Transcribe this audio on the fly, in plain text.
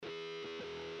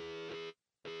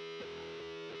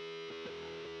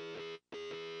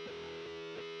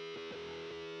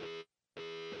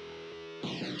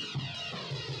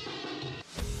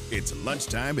It's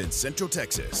lunchtime in Central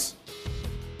Texas.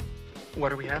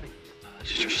 What are we having?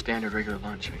 Just your standard regular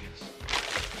lunch, I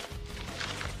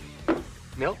guess.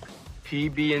 Milk?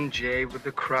 PB&J with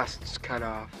the crusts cut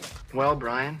off. Well,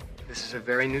 Brian, this is a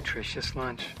very nutritious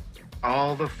lunch.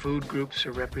 All the food groups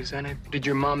are represented. Did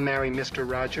your mom marry Mr.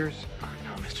 Rogers?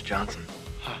 No, Mr. Johnson.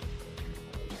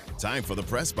 Time for the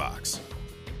press box.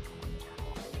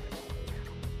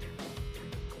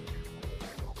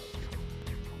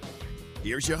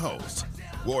 Here's your host,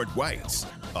 Ward Whites,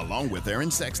 along with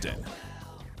Aaron Sexton.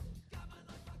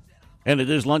 And it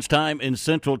is lunchtime in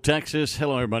Central Texas.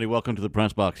 Hello, everybody. Welcome to the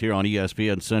Press Box here on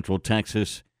ESPN Central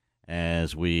Texas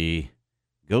as we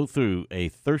go through a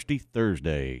Thirsty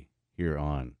Thursday here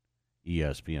on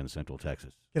ESPN Central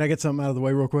Texas. Can I get something out of the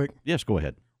way real quick? Yes, go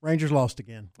ahead. Rangers lost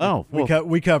again. Oh, well.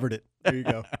 We covered it. There you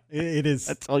go. It is.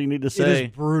 That's all you need to say. It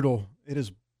is brutal. It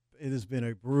has been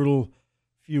a brutal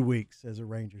few weeks as a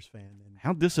Rangers fan. And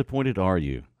how disappointed are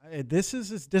you? This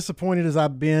is as disappointed as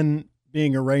I've been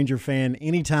being a Ranger fan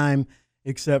anytime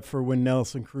except for when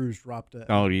Nelson Cruz dropped a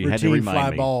routine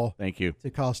fly ball. Thank you. To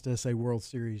cost us a World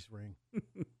Series ring.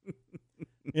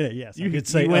 Yes, you could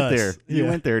say went us. there. You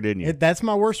went there, didn't you? That's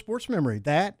my worst sports memory.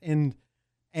 That and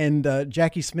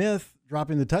Jackie Smith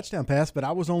dropping the touchdown pass, but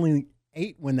I was only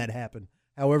 8 when that happened.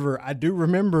 However, I do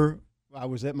remember I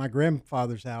was at my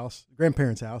grandparents'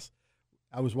 house.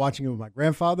 I was watching it with my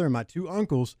grandfather and my 2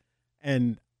 uncles,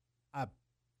 and I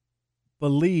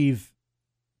believe,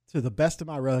 to the best of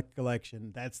my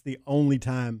recollection, that's the only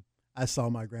time I saw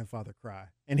my grandfather cry.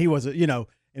 And he was, and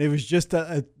it was just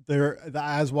the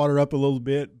eyes watered up a little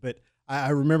bit, but I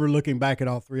remember looking back at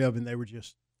all 3 of them, and they were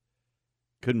just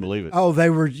couldn't believe it. Oh, they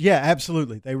were, yeah,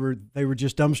 absolutely. They were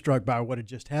just dumbstruck by what had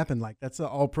just happened. Like, that's an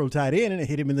all-pro tight end, and it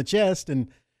hit him in the chest, and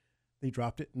he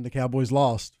dropped it, and the Cowboys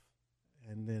lost.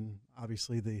 And then,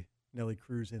 obviously, the Nelly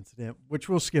Cruz incident, which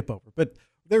we'll skip over. But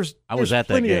I was at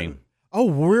that game.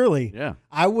 Oh, really? Yeah.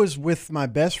 I was with my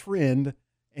best friend,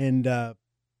 and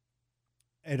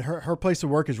her place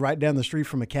of work is right down the street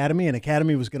from Academy, and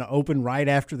Academy was going to open right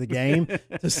after the game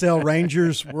to sell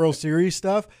Rangers World Series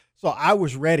stuff. So I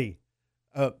was ready.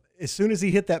 As soon as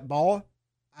he hit that ball,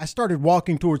 I started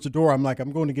walking towards the door. I'm like,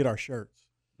 I'm going to get our shirts.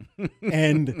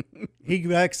 And he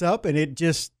backs up, and it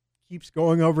just keeps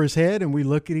going over his head, and we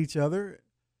look at each other,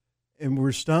 and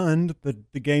we're stunned, but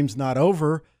the game's not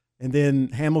over. And then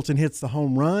Hamilton hits the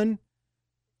home run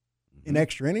in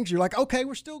extra innings. You're like, okay,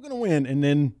 we're still going to win. And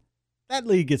then that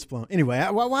lead gets blown. Anyway,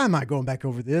 why am I going back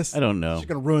over this? I don't know. It's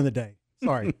going to ruin the day.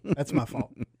 Sorry, that's my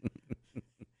fault.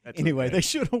 Anyway, okay. They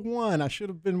should have won. I should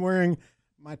have been wearing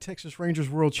my Texas Rangers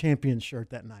World Champion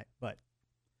shirt that night, but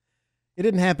it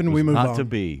didn't happen. We moved on. Not to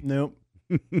be. Nope.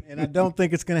 And I don't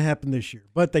think it's going to happen this year.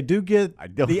 But they do get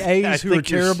the A's who are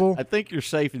terrible. I think you're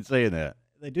safe in saying that.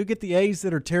 They do get the A's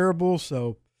that are terrible,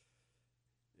 so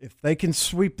if they can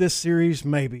sweep this series,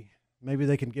 maybe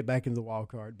they can get back into the wild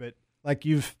card. But like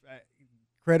you've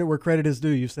credit where credit is due,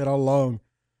 you've said all along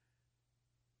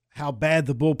how bad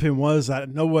the bullpen was.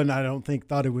 No one, I don't think,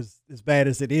 thought it was as bad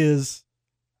as it is.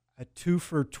 A 2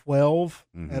 for 12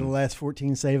 out of the last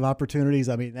 14 save opportunities.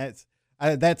 I mean,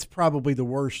 that's probably the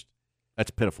worst. That's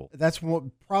pitiful. That's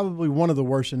probably one of the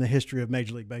worst in the history of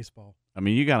Major League Baseball. I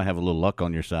mean, you got to have a little luck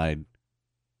on your side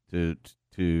to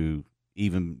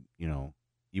even,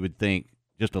 you would think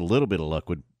just a little bit of luck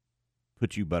would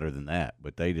put you better than that,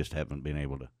 but they just haven't been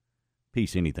able to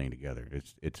piece anything together.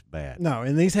 It's bad. No,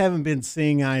 and these haven't been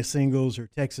seeing eye singles or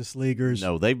Texas leaguers.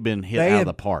 No, they've been hit out of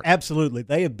the park. Absolutely.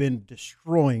 They have been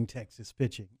destroying Texas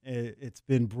pitching. It's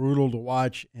been brutal to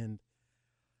watch, and,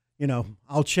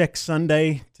 I'll check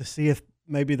Sunday to see if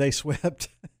maybe they swept.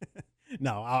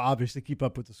 No, I'll obviously keep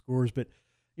up with the scores, but,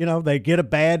 they get a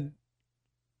bad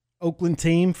Oakland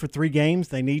team for 3 games.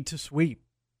 They need to sweep.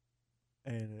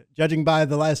 And judging by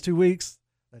the last 2 weeks,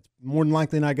 that's more than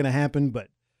likely not going to happen, but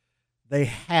they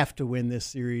have to win this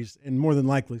series and more than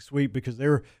likely sweep because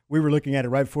we were looking at it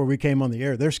right before we came on the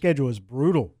air. Their schedule is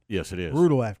brutal. Yes, it is.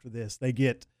 Brutal after this. They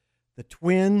get the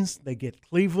Twins. They get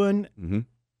Cleveland. Mm-hmm.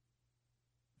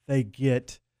 They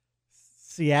get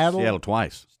Seattle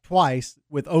twice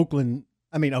with Oakland,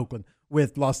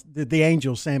 with the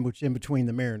Angels sandwiched in between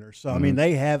the Mariners. So,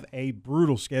 they have a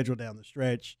brutal schedule down the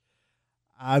stretch.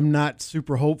 I'm not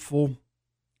super hopeful.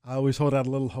 I always hold out a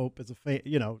little hope as a fan,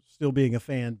 still being a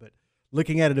fan, but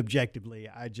looking at it objectively,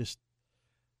 I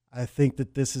think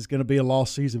that this is going to be a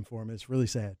lost season for them. It's really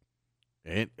sad.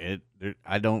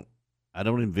 I don't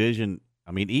envision.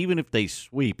 Even if they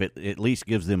sweep, it at least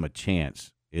gives them a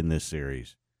chance in this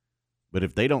series. But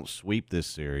if they don't sweep this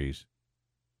series,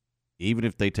 even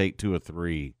if they take 2 or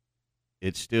 3,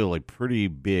 it's still a pretty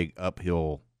big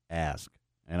uphill ask.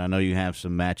 And I know you have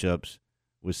some matchups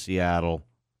with Seattle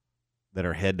that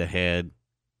are head-to-head.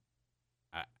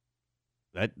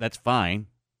 That's fine.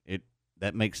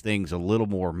 That makes things a little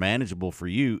more manageable for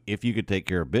you if you could take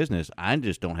care of business. I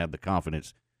just don't have the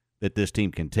confidence that this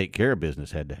team can take care of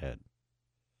business head-to-head.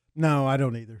 No, I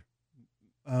don't either.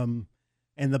 And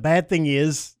the bad thing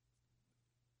is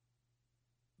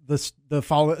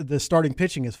the starting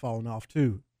pitching has fallen off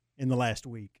too in the last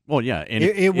week. Well, yeah, and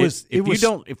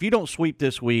if you don't sweep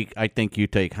this week, I think you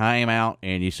take Chaim out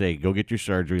and you say, go get your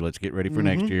surgery. Let's get ready for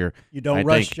next year. You don't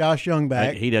rush Josh Young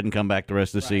back. He doesn't come back the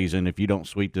rest of the season. If you don't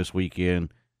sweep this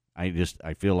weekend,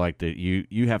 I feel like that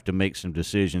you have to make some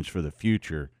decisions for the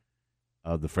future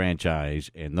of the franchise,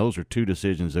 and those are two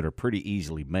decisions that are pretty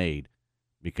easily made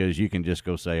because you can just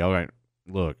go say, all right,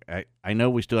 look, I know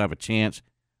we still have a chance,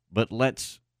 but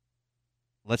let's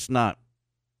not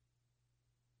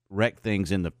wreck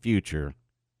things in the future.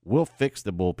 We'll fix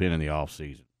the bullpen in the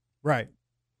offseason. Right.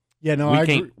 Yeah, no,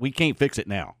 we can't fix it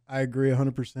now. I agree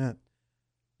 100%.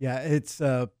 Yeah, it's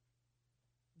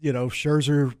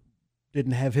Scherzer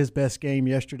didn't have his best game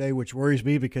yesterday, which worries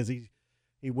me because he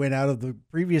went out of the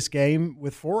previous game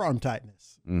with forearm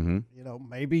tightness. Mm-hmm.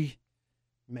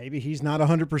 Maybe he's not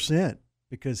 100%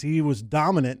 because he was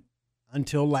dominant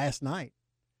until last night.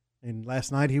 And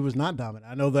last night he was not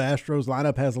dominant. I know the Astros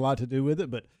lineup has a lot to do with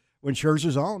it, but when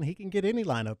Scherzer's on, he can get any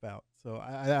lineup out. So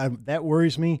I that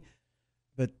worries me.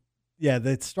 But, yeah,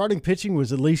 the starting pitching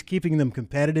was at least keeping them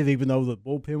competitive, even though the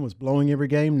bullpen was blowing every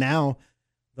game. Now,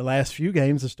 the last few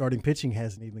games, the starting pitching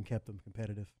hasn't even kept them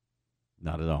competitive.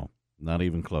 Not at all. Not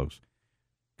even close.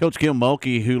 Coach Kim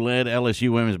Mulkey, who led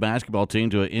LSU women's basketball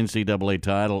team to an NCAA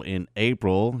title in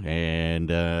April, and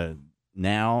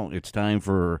now it's time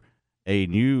for a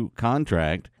new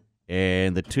contract.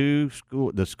 And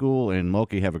the school and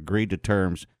Mulkey have agreed to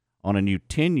terms on a new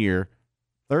 10-year,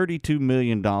 $32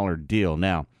 million deal.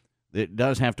 Now, it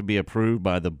does have to be approved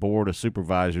by the Board of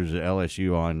Supervisors at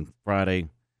LSU on Friday.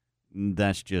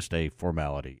 That's just a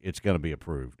formality. It's going to be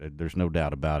approved. There's no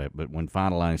doubt about it. But when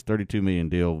finalized, $32 million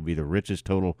deal will be the richest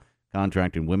total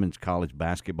contract in women's college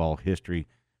basketball history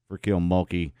for Kim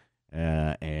Mulkey.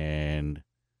 And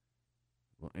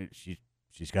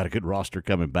she's got a good roster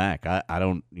coming back. I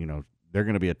don't, they're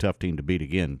going to be a tough team to beat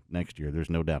again next year. There's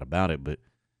no doubt about it. But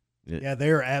yeah,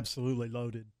 they are absolutely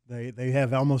loaded. They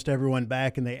have almost everyone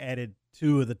back, and they added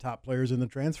two of the top players in the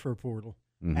transfer portal.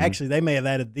 Mm-hmm. Actually, they may have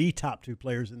added the top two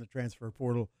players in the transfer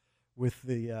portal with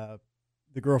the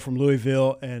girl from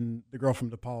Louisville and the girl from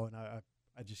DePaul. And I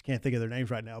just can't think of their names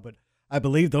right now, but I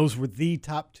believe those were the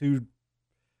top two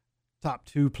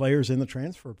players in the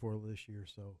transfer portal this year.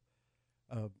 So,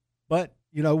 but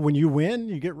when you win,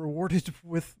 you get rewarded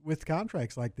with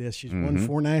contracts like this. She's won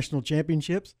 4 national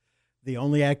championships. The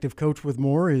only active coach with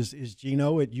more is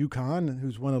Gino at UConn,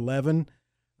 who's won 11.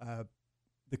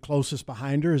 The closest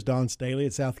behind her is Dawn Staley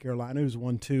at South Carolina, who's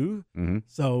won 2. Mm-hmm.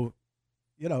 So,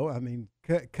 going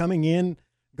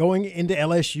into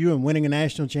LSU and winning a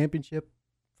national championship,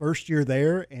 first year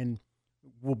there, and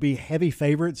will be heavy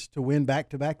favorites to win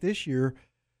back-to-back this year,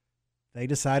 they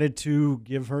decided to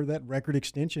give her that record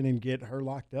extension and get her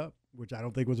locked up, which I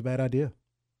don't think was a bad idea.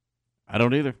 I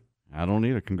don't either.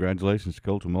 Congratulations to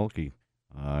Colton Mulkey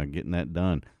getting that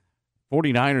done.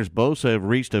 49ers Bosa have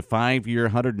reached a 5-year,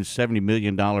 $170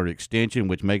 million extension,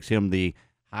 which makes him the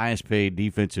highest-paid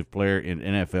defensive player in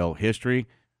NFL history.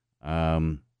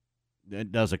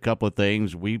 It does a couple of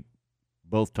things. We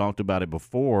both talked about it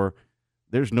before.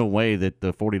 There's no way that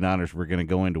the 49ers were going to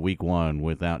go into Week 1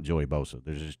 without Joey Bosa.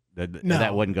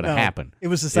 That wasn't going to happen. It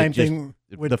was the same thing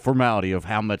with the formality of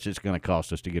how much it's going to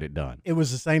cost us to get it done. It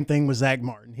was the same thing with Zach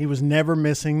Martin. He was never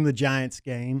missing the Giants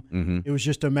game. Mm-hmm. It was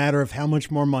just a matter of how much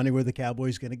more money were the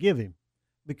Cowboys going to give him,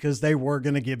 because they were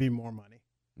going to give him more money.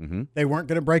 Mm-hmm. They weren't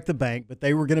going to break the bank, but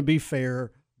they were going to be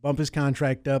fair, bump his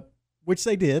contract up, which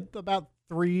they did, about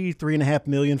 $3.5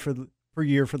 million per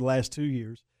year for the last 2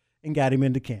 years, and got him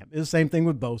into camp. It was the same thing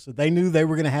with Bosa. They knew they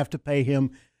were going to have to pay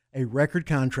him a record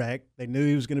contract. They knew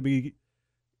he was going to be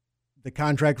 – the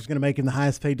contract was going to make him the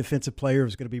highest-paid defensive player. It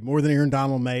was going to be more than Aaron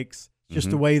Donald makes.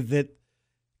 Just the way that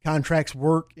contracts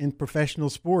work in professional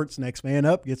sports. Next man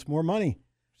up gets more money.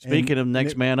 Speaking of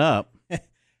next man up.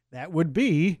 That would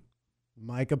be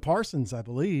Micah Parsons, I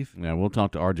believe. Yeah, we'll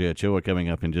talk to R.J. Ochoa coming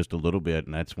up in just a little bit,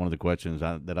 and that's one of the questions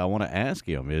that I want to ask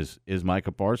him. Is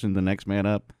Micah Parsons the next man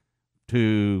up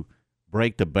to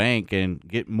break the bank and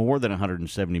get more than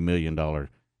 $170 million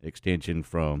extension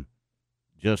from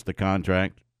just the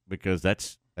contract? Because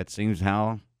that seems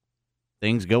how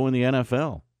things go in the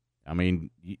NFL. I mean,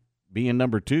 being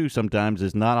number 2 sometimes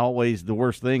is not always the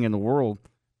worst thing in the world,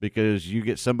 because you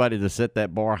get somebody to set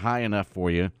that bar high enough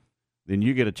for you, then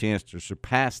you get a chance to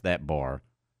surpass that bar.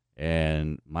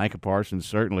 And Micah Parsons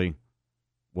certainly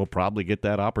will probably get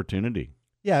that opportunity.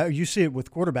 Yeah, you see it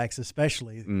with quarterbacks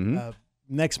especially. Mm-hmm.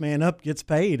 Next man up gets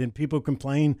paid, and people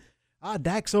complain,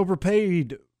 Dak's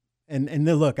overpaid. And then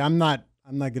look, I'm not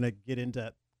going to get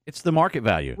into It's the market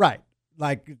value. right.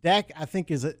 Like Dak, I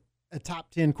think is a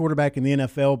top 10 quarterback in the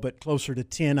NFL, but closer to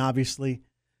 10, obviously,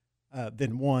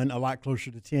 than 1. A lot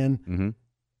closer to 10. Mm-hmm.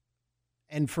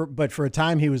 And for a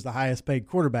time, he was the highest paid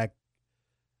quarterback,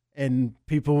 and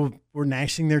people were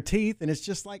gnashing their teeth. And it's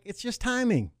just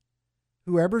timing.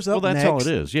 Whoever's up Well, next, that's all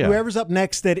it is. Yeah. whoever's up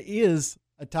next that is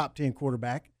a top 10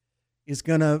 quarterback is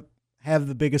going to have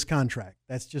the biggest contract.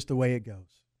 That's just the way it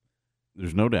goes.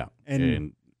 There's no doubt.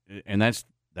 And that's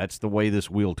the way this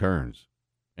wheel turns.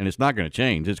 And it's not going to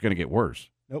change. It's going to get worse.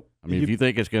 Nope. I mean, if you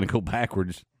think it's going to go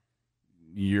backwards,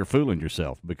 you're fooling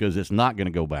yourself, because it's not going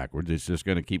to go backwards. It's just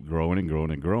going to keep growing and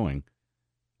growing and growing,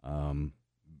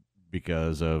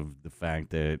 because of the fact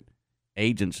that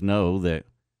agents know that,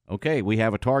 okay, we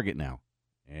have a target now,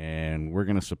 and we're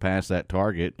going to surpass that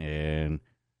target, and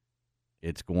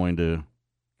it's going to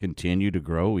continue to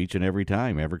grow each and every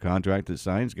time. Every contract that's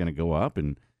signed is going to go up,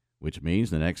 and which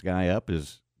means the next guy up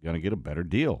is going to get a better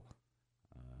deal.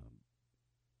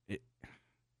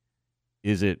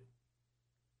 Is it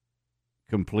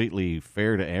completely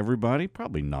fair to everybody?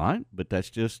 Probably not, but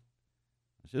it's just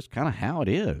kind of how it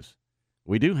is.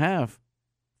 We do have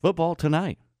football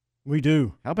tonight. We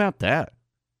do. How about that?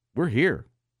 We're here.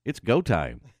 It's go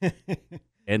time.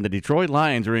 And the Detroit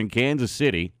Lions are in Kansas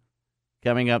City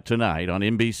coming up tonight on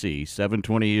NBC.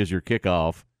 7:20 is your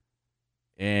kickoff.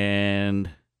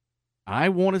 And I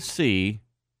want to see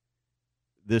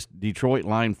this Detroit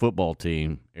Lion football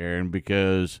team, Aaron,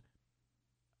 because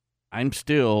I'm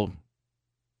still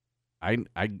I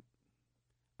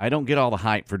don't get all the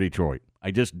hype for Detroit.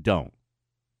 I just don't.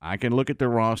 I can look at their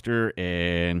roster,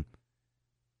 and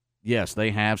yes,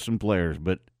 they have some players,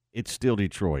 but it's still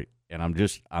Detroit, and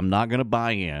I'm not going to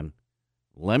buy in.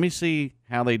 Let me see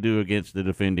how they do against the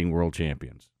defending world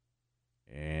champions.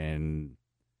 And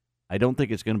I don't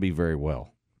think it's going to be very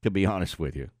well, to be honest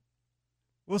with you.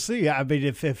 We'll see. I mean,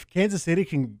 if Kansas City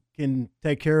can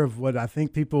take care of what I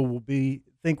think people will be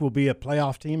a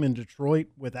playoff team in Detroit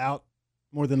without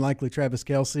more than likely Travis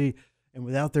Kelce and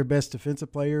without their best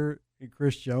defensive player,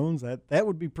 Chris Jones, that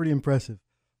would be pretty impressive.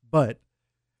 But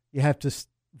you have to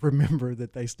remember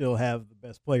that they still have the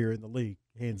best player in the league,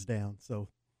 hands down. So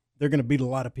they're going to beat a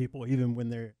lot of people, even when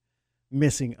they're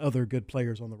missing other good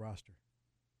players on the roster.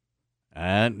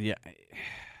 Yeah,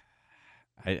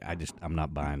 I'm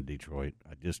not buying Detroit.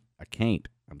 I can't.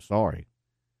 I'm sorry.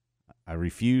 I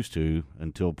refuse to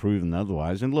until proven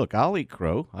otherwise. And look, I'll eat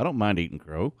crow. I don't mind eating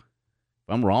crow.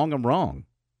 If I'm wrong, I'm wrong.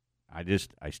 I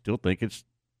still think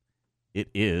it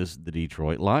is the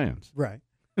Detroit Lions. Right.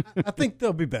 I think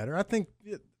they'll be better. I think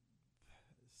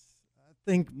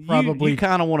probably you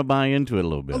kind of want to buy into it a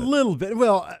little bit. A little bit.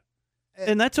 Well,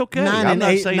 and that's okay. 9 I'm and not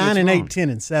 8, saying 9 it's and wrong. 8, 10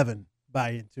 and 7 buy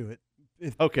into it.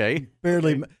 Okay.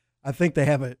 Barely. Okay. I think they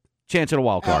have a Chance at a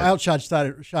wild card. outshot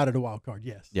shot at a wild card.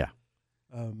 Yes. Yeah.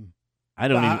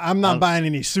 I'm not buying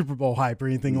any Super Bowl hype or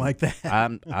anything like that.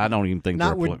 I don't even think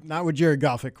not with Jared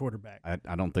Goff at quarterback.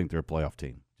 I don't think they're a playoff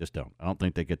team. Just don't. I don't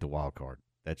think they get the wild card.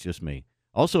 That's just me.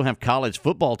 Also have college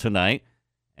football tonight,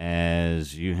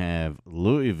 as you have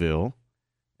Louisville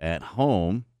at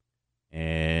home,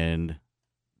 and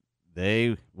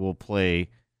they will play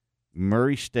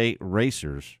Murray State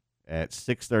Racers at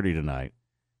 6:30 tonight.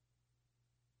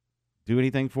 Do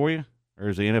anything for you, or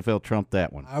is the NFL trump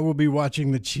that one? I will be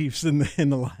watching the Chiefs and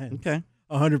the Lions. Okay,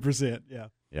 100%. Yeah.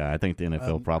 Yeah, I think the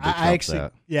NFL probably trumps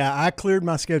that. Yeah, I cleared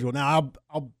my schedule. Now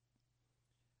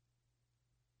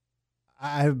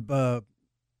I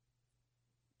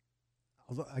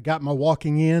got my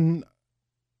walking in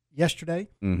yesterday,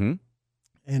 Mm-hmm.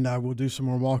 and I will do some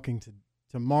more walking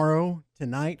tomorrow.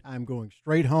 Tonight, I'm going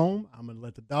straight home. I'm going to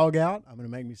let the dog out. I'm going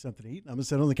to make me something to eat. I'm going to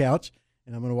sit on the couch,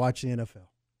 and I'm going to watch the NFL.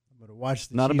 I'm going to watch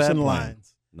the Chiefs and the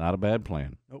Lions. Not a bad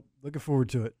plan. Nope, looking forward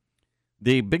to it.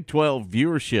 The Big 12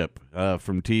 viewership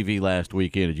from TV last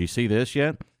weekend. Did you see this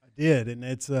yet? I did, and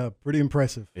it's pretty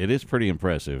impressive. It is pretty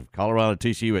impressive. Colorado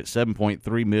TCU at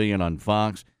 7.3 million on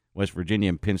Fox. West Virginia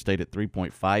and Penn State at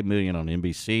 3.5 million on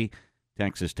NBC.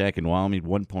 Texas Tech and Wyoming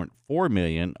 1.4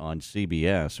 million on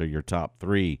CBS are your top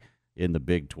three in the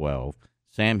Big 12.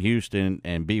 Sam Houston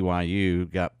and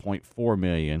BYU got 0.4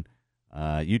 million.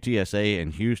 UTSA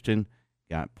and Houston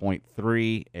got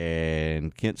 0.3,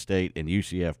 and Kent State and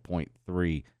UCF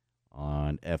 0.3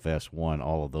 on FS1,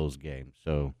 all of those games.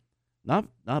 So not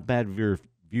bad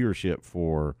viewership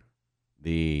for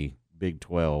the Big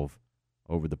 12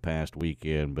 over the past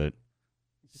weekend, but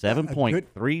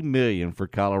 7.3 million for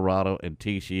Colorado and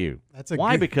TCU. That's a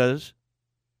Why? Because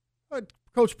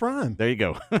Coach Prime. there you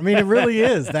go. I mean, it really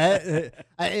is. That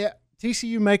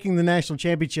TCU making the national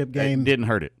championship game It didn't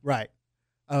hurt it. right.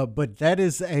 But that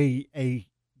is a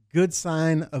good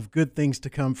sign of good things to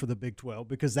come for the Big 12,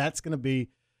 because that's going to be,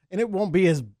 and it won't be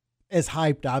as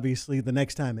hyped, obviously, the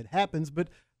next time it happens, but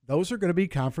those are going to be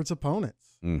conference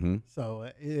opponents. Mm-hmm.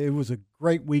 So it was a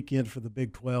great weekend for the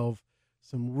Big 12.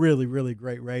 Some really, really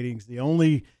great ratings. The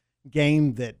only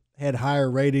game that had higher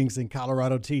ratings than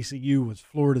Colorado TCU was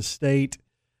Florida State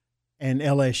and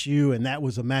LSU, and that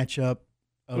was a matchup.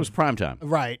 It was primetime.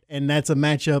 Right, and that's a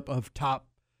matchup of top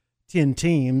 10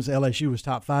 teams. LSU was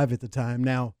top 5 at the time.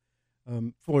 Now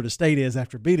Florida State is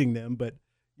after beating them. But,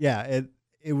 yeah,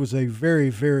 it was a very,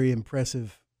 very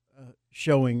impressive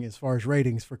showing as far as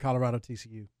ratings for Colorado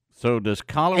TCU. So does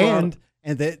Colorado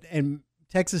and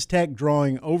Texas Tech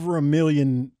drawing over 1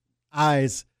 million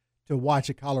eyes to watch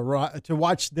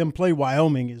them play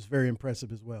Wyoming is very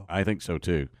impressive as well. I think so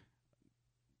too.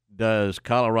 Does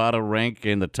Colorado rank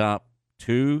in the top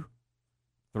 2,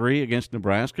 3 against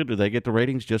Nebraska? Do they get the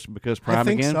ratings just because Prime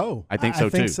again? I think so. I think so too. I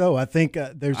think so. I think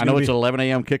there's. I know it's an 11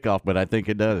 a.m. kickoff, but I think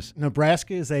it does.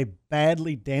 Nebraska is a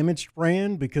badly damaged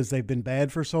brand because they've been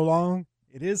bad for so long.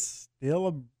 It is still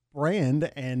a brand,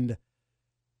 and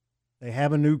they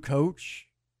have a new coach.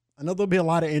 I know there'll be a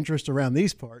lot of interest around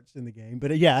these parts in the game,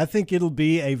 but yeah, I think it'll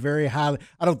be a very highly.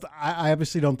 I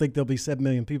obviously don't think there'll be 7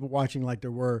 million people watching like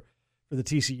there were for the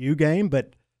TCU game,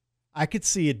 but I could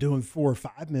see it doing 4 or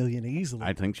 5 million easily.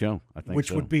 I think so.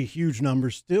 Which would be huge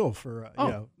numbers still for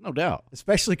no doubt.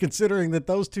 Especially considering that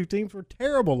those two teams were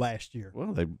terrible last year.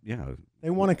 Well, they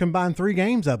won a combined 3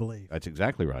 games, I believe. That's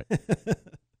exactly right.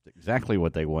 Exactly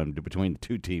what they wanted between the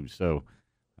two teams. So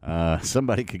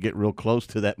somebody could get real close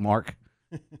to that mark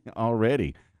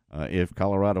already. If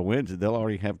Colorado wins, they'll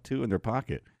already have 2 in their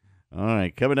pocket. All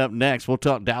right, coming up next, we'll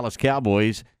talk Dallas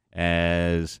Cowboys,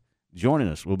 as joining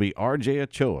us will be R.J.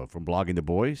 Ochoa from Blogging the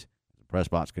Boys. The Press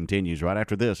Box continues right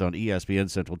after this on ESPN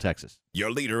Central Texas.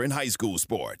 Your leader in high school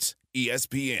sports,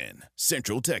 ESPN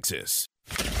Central Texas.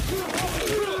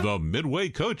 The Midway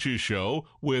Coaches Show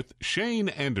with Shane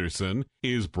Anderson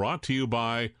is brought to you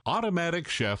by Automatic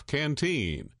Chef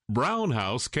Canteen, Brown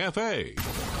House Cafe.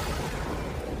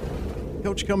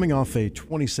 Coach, coming off a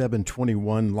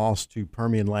 27-21 loss to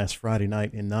Permian last Friday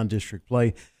night in non-district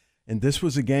play, and this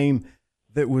was a game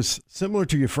that was similar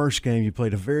to your first game. You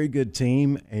played a very good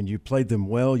team, and you played them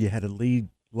well. You had a lead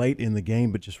late in the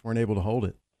game, but just weren't able to hold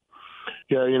it.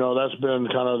 Yeah, that's been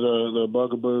kind of the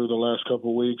bugaboo the last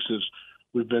couple of weeks is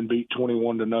we've been beat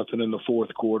 21-0 in the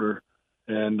fourth quarter.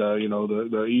 And,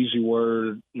 the easy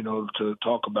word, to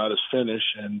talk about is finish.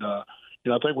 And, I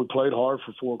think we played hard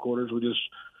for 4 quarters. We just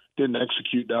didn't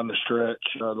execute down the stretch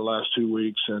the last 2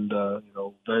 weeks. And,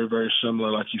 very, very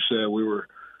similar. Like you said, we were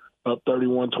up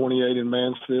 31-28 in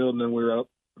Mansfield, and then we were up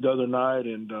the other night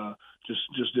and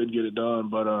just didn't get it done.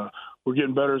 But we're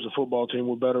getting better as a football team.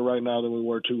 We're better right now than we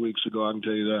were 2 weeks ago, I can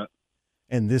tell you that.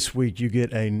 And this week you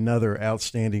get another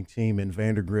outstanding team in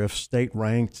Vandergrift,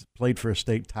 state-ranked, played for a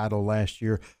state title last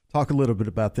year. Talk a little bit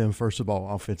about them, first of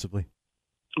all, offensively.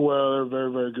 Well, they're a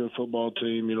very, very good football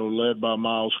team, led by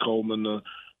Miles Coleman, the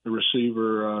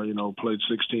receiver, played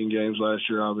 16 games last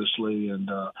year, obviously. And,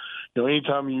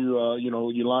 anytime you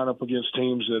line up against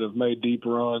teams that have made deep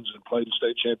runs and played in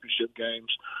state championship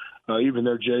games, even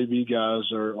their JV guys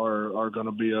are going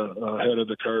to be ahead of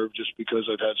the curve just because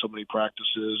they've had so many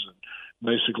practices and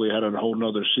basically had a whole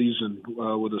nother season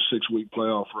with a 6-week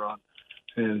playoff run.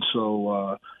 And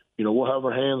so, we'll have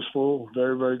our hands full.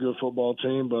 Very, very good football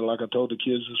team. But like I told the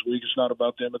kids this week, it's not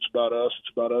about them. It's about us.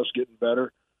 It's about us getting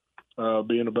better,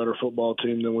 being a better football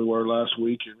team than we were last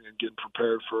week and getting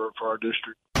prepared for our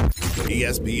district.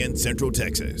 ESPN Central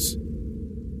Texas.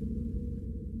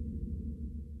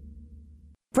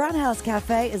 Brown House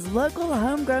Cafe is local,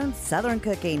 homegrown Southern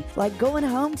cooking, like going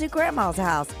home to Grandma's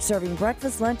house, serving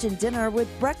breakfast, lunch, and dinner with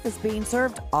breakfast being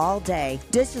served all day.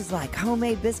 Dishes like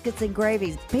homemade biscuits and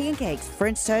gravies, pancakes,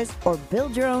 French toast, or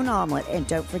build your own omelet. And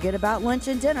don't forget about lunch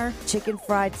and dinner, chicken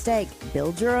fried steak,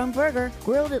 build your own burger,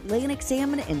 grilled Atlantic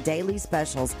salmon, and daily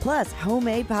specials, plus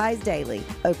homemade pies daily.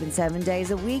 Open 7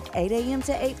 days a week, 8 a.m.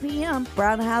 to 8 p.m.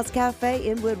 Brown House Cafe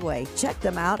in Woodway. Check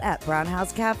them out at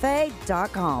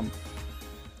brownhousecafe.com.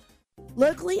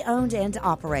 Locally owned and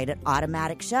operated,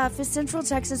 Automatic Chef is Central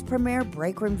Texas' premier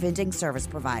break room vending service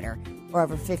provider. For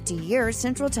over 50 years,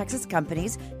 Central Texas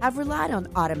companies have relied on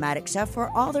Automatic Chef for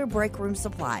all their break room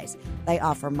supplies. They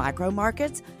offer micro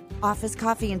markets, office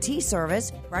coffee and tea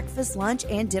service, breakfast, lunch,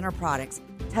 and dinner products,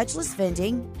 touchless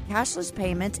vending, cashless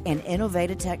payment, and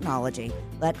innovative technology.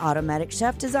 Let Automatic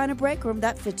Chef design a break room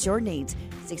that fits your needs.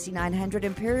 6900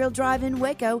 Imperial Drive in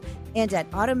Waco and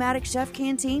at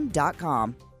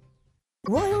AutomaticChefCanteen.com.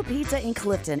 Royal Pizza in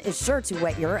Clifton is sure to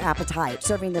whet your appetite,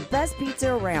 serving the best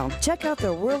pizza around. Check out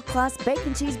their world-class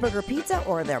bacon cheeseburger pizza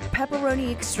or their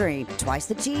pepperoni extreme. Twice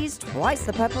the cheese, twice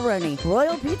the pepperoni.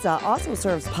 Royal Pizza also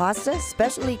serves pasta,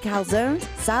 specialty calzones,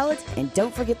 salads, and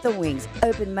don't forget the wings.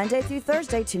 Open Monday through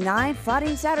Thursday to 9, Friday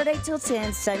and Saturday till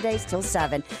 10, Sundays till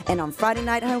 7. And on Friday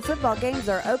night home football games,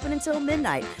 they're open until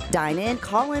midnight. Dine in,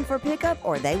 call in for pickup,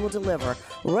 or they will deliver.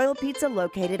 Royal Pizza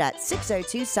located at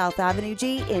 602 South Avenue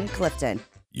G in Clifton.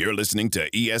 You're listening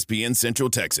to ESPN Central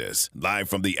Texas, live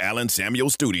from the Allen Samuel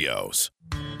Studios.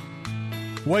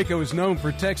 Waco is known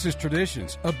for Texas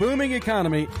traditions, a booming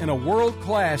economy, and a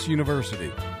world-class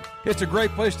university. It's a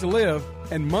great place to live,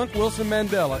 and Monk Wilson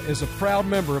Mandela is a proud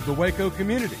member of the Waco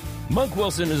community. Monk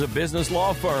Wilson is a business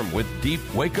law firm with deep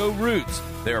Waco roots.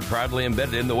 They are proudly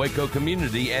embedded in the Waco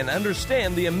community and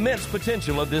understand the immense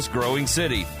potential of this growing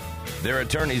city. Their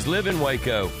attorneys live in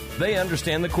Waco. They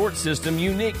understand the court system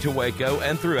unique to Waco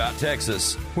and throughout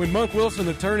Texas. When Monk Wilson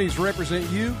attorneys represent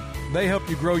you, they help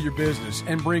you grow your business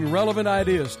and bring relevant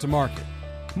ideas to market.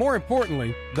 More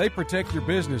importantly, they protect your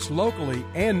business locally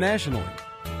and nationally.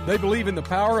 They believe in the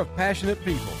power of passionate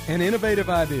people and innovative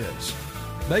ideas.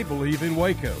 They believe in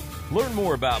Waco. Learn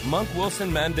more about Monk Wilson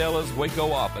Mandela's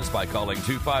Waco office by calling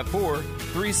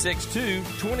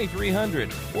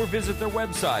 254-362-2300 or visit their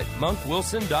website,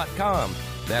 monkwilson.com.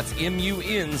 That's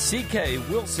MUNCK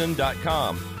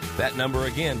Wilson.com. That number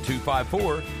again,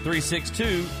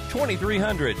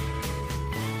 254-362-2300.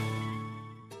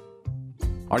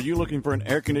 Are you looking for an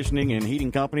air conditioning and heating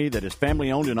company that is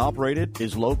family owned and operated,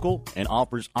 is local, and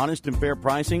offers honest and fair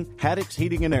pricing? Haddock's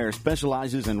Heating and Air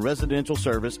specializes in residential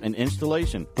service and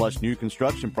installation, plus new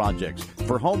construction projects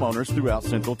for homeowners throughout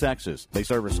Central Texas. They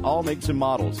service all makes and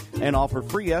models and offer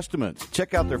free estimates.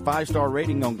 Check out their 5-star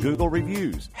rating on Google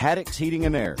Reviews. Haddock's Heating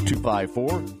and Air,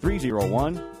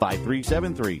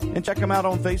 254-301-5373. And check them out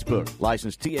on Facebook.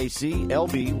 License TAC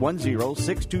LB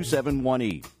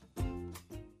 10627-1E.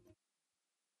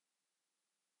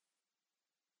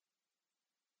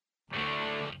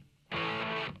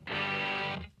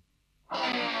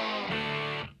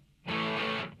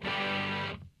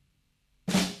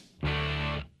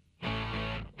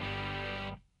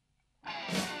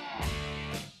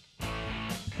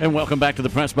 And welcome back to the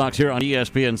Press Box here on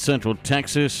ESPN Central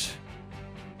Texas.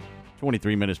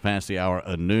 23 minutes past the hour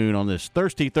of noon on this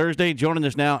Thirsty Thursday. Joining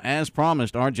us now, as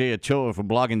promised, RJ Ochoa from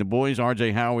Blogging the Boys.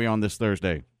 RJ, how are we on this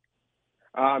Thursday?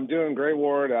 I'm doing great,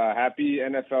 Ward. Happy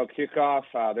NFL kickoff.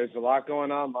 There's a lot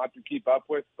going on, a lot to keep up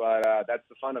with, but that's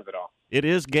the fun of it all. It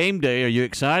is game day. Are you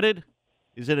excited?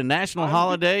 Is it a national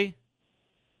holiday?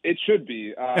 It should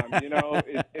be.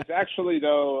 It's actually,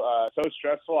 though, so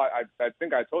stressful. I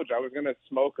think I told you I was going to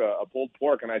smoke a pulled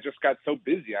pork, and I just got so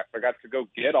busy I forgot to go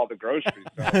get all the groceries.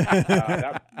 So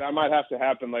that might have to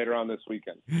happen later on this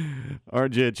weekend.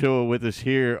 RJ Ochoa with us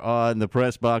here on the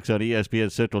Press Box on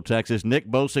ESPN Central Texas. Nick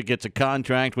Bosa gets a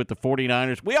contract with the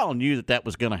 49ers. We all knew that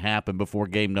was going to happen before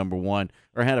game number one,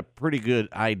 or had a pretty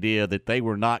good idea that they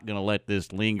were not going to let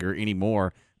this linger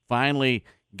anymore. Finally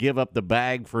give up the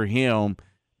bag for him.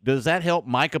 Does that help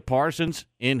Micah Parsons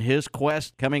in his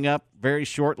quest coming up very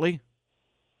shortly?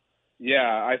 Yeah,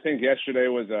 I think yesterday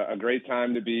was a great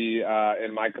time to be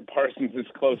in Micah Parsons'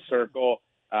 close circle.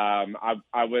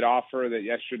 I would offer that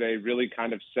yesterday really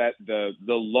kind of set the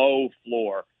low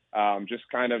floor, just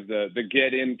kind of the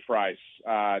get-in price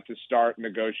to start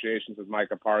negotiations with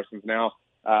Micah Parsons. Now,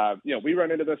 we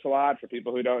run into this a lot. For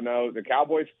people who don't know, the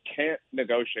Cowboys can't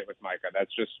negotiate with Micah.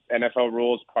 That's just NFL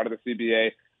rules, part of the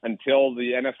CBA, until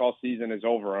the NFL season is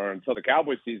over, or until the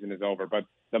Cowboys season is over. But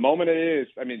the moment it is,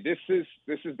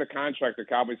 this is the contract the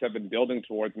Cowboys have been building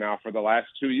towards now for the last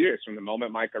 2 years, from the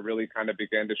moment Micah really kind of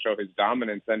began to show his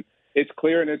dominance. And it's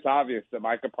clear and it's obvious that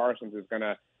Micah Parsons is going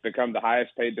to become the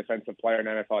highest paid defensive player in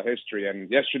NFL history. And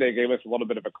yesterday gave us a little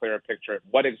bit of a clearer picture of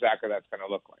what exactly that's going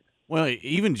to look like. Well,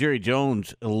 even Jerry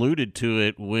Jones alluded to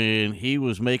it when he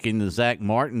was making the Zach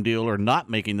Martin deal, or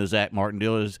not making the Zach Martin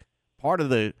deal. Is part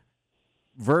of the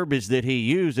verbiage that he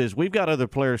used is, we've got other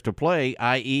players to play,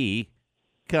 i.e.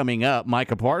 coming up,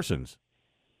 Micah Parsons.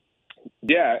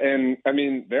 Yeah, and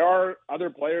there are other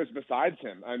players besides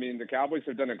him. The Cowboys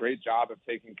have done a great job of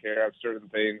taking care of certain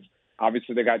things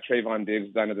Obviously, they got Trayvon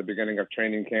Diggs done at the beginning of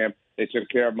training camp. They took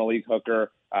care of Malik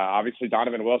Hooker. Obviously,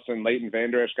 Donovan Wilson, Leighton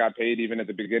Vander Esch got paid even at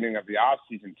the beginning of the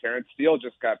offseason. Terrence Steele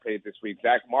just got paid this week.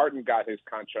 Zach Martin got his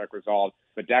contract resolved.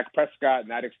 But Dak Prescott and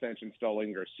that extension still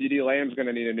lingers. CeeDee Lamb's going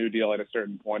to need a new deal at a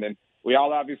certain point. And we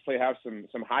all obviously have some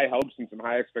high hopes and some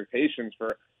high expectations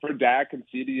for Dak and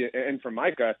CeeDee and for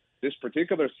Micah this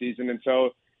particular season. And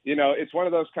so, it's one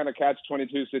of those kind of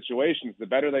catch-22 situations. The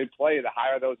better they play, the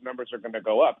higher those numbers are going to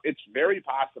go up. It's very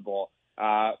possible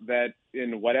that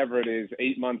in whatever it is,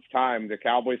 8 months' time, the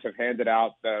Cowboys have handed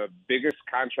out the biggest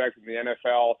contract in the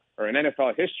NFL or in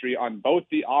NFL history on both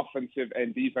the offensive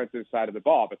and defensive side of the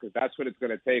ball, because that's what it's going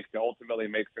to take to ultimately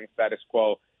make things status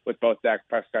quo with both Dak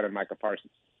Prescott and Micah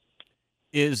Parsons.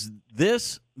 Is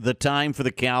this the time for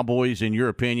the Cowboys, in your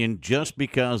opinion, just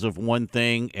because of one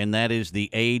thing, and that is the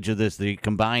age of this, the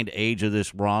combined age of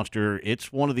this roster?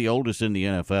 It's one of the oldest in the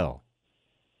NFL.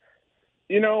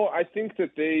 I think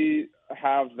that they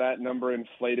have that number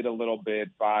inflated a little bit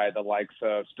by the likes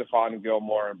of Stephon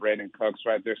Gilmore and Brandon Cooks,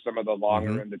 right? They're some of the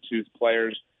longer in the tooth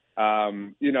players.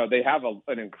 They have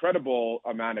an incredible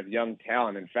amount of young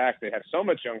talent. In fact, they have so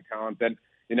much young talent that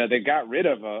they got rid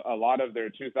of a lot of their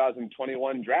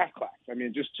 2021 draft class. I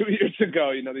mean, just 2 years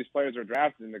ago, these players were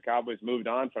drafted and the Cowboys moved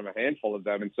on from a handful of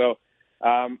them. And so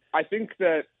I think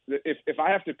that if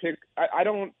I have to pick, I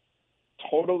don't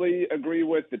totally agree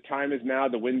with the time is now,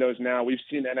 the window's now. We've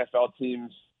seen NFL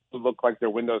teams who look like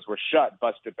their windows were shut,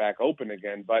 busted back open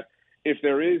again. But if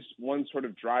there is one sort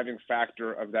of driving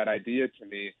factor of that idea to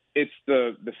me, it's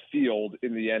the field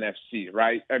in the NFC,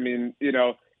 right? I mean,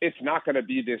 it's not going to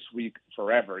be this week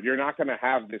forever. You're not going to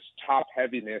have this top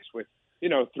heaviness with,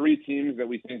 3 teams that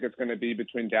we think it's going to be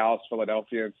between Dallas,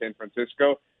 Philadelphia, and San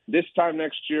Francisco. This time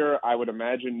next year, I would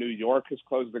imagine New York has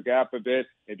closed the gap a bit.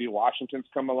 Maybe Washington's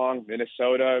come along,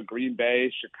 Minnesota, Green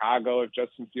Bay, Chicago, if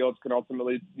Justin Fields can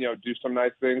ultimately, do some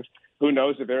nice things. Who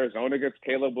knows if Arizona gets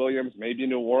Caleb Williams, maybe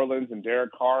New Orleans and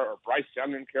Derek Carr, or Bryce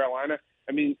Young in Carolina.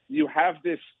 I mean, you have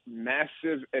this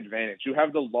massive advantage. You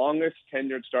have the longest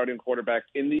tenured starting quarterback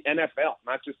in the NFL,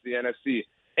 not just the NFC.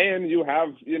 And you have,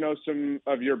 some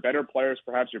of your better players,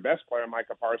 perhaps your best player,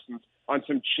 Micah Parsons, on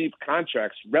some cheap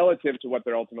contracts relative to what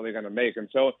they're ultimately going to make. And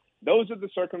so those are the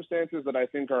circumstances that I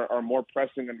think are more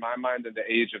pressing in my mind than the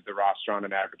age of the roster on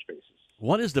an average basis.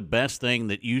 What is the best thing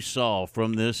that you saw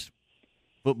from this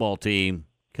football team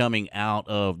coming out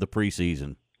of the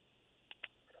preseason?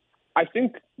 I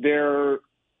think their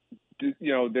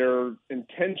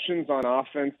intentions on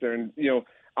offense,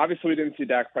 obviously we didn't see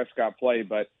Dak Prescott play,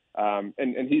 but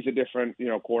and he's a different,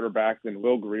 quarterback than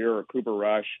Will Grier or Cooper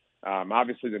Rush,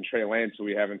 obviously than Trey Lance, who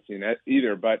we haven't seen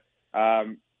either. But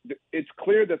it's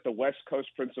clear that the West Coast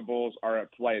principles are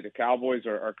at play. The Cowboys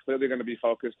are clearly going to be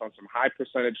focused on some high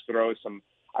percentage throws,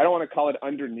 I don't want to call it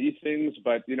underneath things,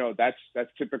 but,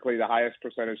 that's typically the highest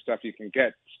percentage stuff you can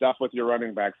get. Stuff with your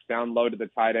running backs, down low to the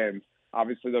tight ends.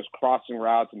 Obviously, those crossing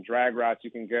routes and drag routes,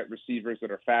 you can get receivers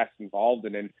that are fast involved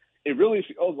in. And it really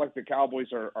feels like the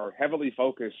Cowboys are heavily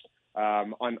focused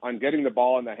on getting the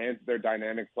ball in the hands of their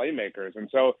dynamic playmakers. And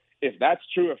so if that's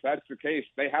true, if that's the case,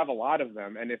 they have a lot of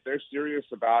them. And if they're serious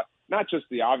about not just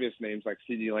the obvious names like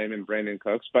CeeDee Lamb and Brandon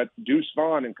Cooks, but Deuce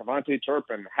Vaughn and KaVontae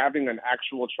Turpin having an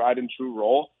actual tried and true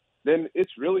role, then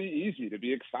it's really easy to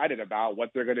be excited about what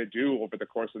they're going to do over the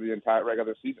course of the entire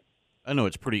regular season. I know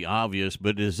it's pretty obvious,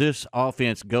 but does this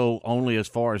offense go only as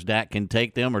far as Dak can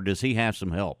take them, or does he have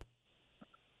some help?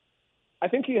 I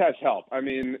think he has help. I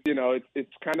mean,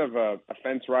 it's kind of a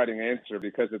fence-riding answer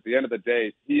because at the end of the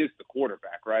day, he is the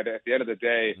quarterback, right? At the end of the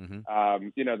day,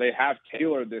 they have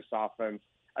tailored this offense,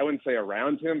 I wouldn't say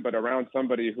around him, but around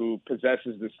somebody who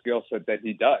possesses the skill set that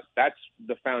he does. That's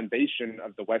the foundation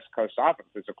of the West Coast offense.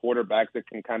 It's a quarterback that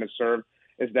can kind of serve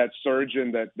as that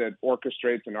surgeon that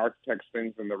orchestrates and architects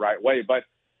things in the right way. But,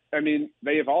 I mean,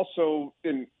 they have also,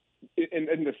 in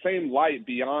the same light,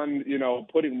 beyond,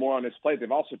 putting more on his plate,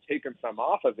 they've also taken some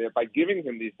off of it by giving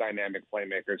him these dynamic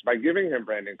playmakers, by giving him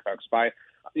Brandon Cooks, by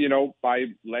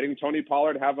letting Tony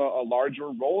Pollard have a larger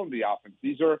role in the offense.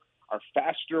 These are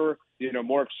faster,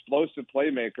 more explosive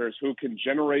playmakers who can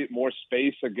generate more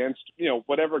space against,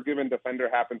 whatever given defender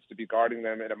happens to be guarding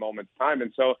them in a moment's time.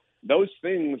 And so those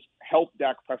things help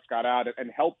Dak Prescott out and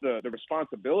help the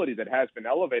responsibility that has been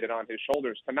elevated on his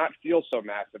shoulders to not feel so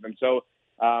massive. And so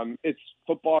it's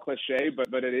football cliche,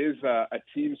 but it is a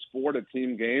team sport, a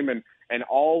team game, and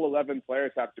all 11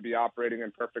 players have to be operating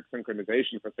in perfect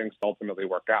synchronization for things to ultimately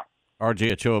work out.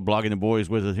 RJ Ochoa, Blogging the Boys,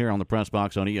 with us here on the Press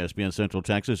Box on ESPN Central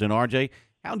Texas. And RJ,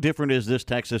 how different is this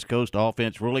Texas Coast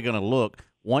offense really going to look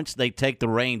once they take the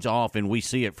reins off and we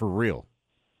see it for real?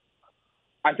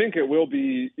 I think it will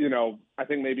be, I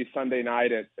think maybe Sunday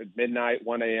night at midnight,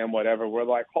 1 a.m., whatever. We're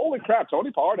like, holy crap,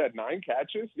 Tony Pollard had 9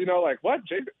 catches. Like what?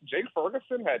 Jake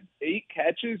Ferguson had 8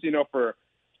 catches, for,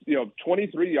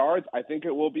 23 yards. I think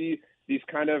it will be these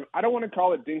kind of, I don't want to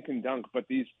call it dink and dunk, but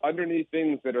these underneath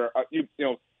things that are,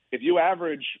 if you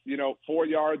average, 4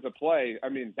 yards a play, I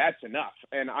mean, that's enough.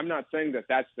 And I'm not saying that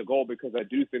that's the goal, because I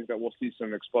do think that we'll see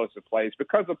some explosive plays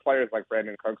because of players like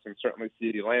Brandon Cooks and certainly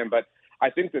CeeDee Lamb. But I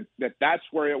think that's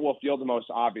where it will feel the most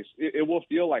obvious. It will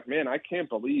feel like, man, I can't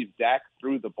believe Dak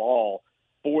threw the ball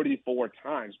 44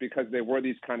 times, because they were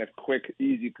these kind of quick,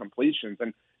 easy completions.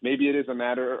 And maybe it is a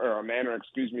manner, of, man,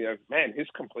 his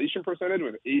completion percentage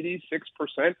was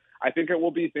 86%. I think it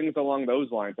will be things along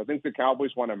those lines. I think the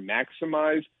Cowboys want to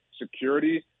maximize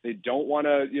security. They don't want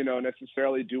to,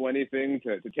 necessarily do anything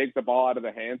to take the ball out of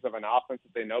the hands of an offense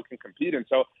that they know can compete. And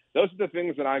so those are the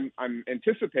things that I'm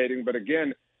anticipating. But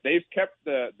again, they've kept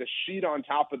the sheet on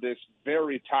top of this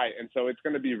very tight. And so it's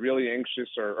going to be really anxious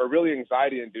or really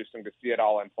anxiety inducing to see it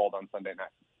all unfold on Sunday night.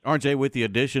 RJ, with the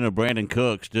addition of Brandon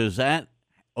Cooks, does that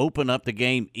open up the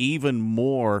game even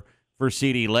more for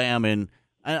CeeDee Lamb? And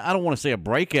I don't want to say a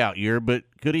breakout year, but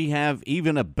could he have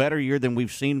even a better year than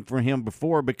we've seen from him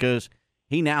before, because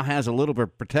he now has a little bit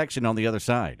of protection on the other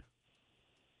side?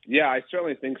 Yeah, I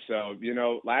certainly think so.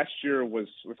 Last year was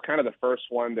kind of the first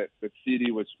one that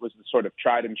CeeDee was the sort of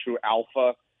tried and true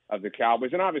alpha of the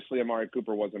Cowboys. And obviously Amari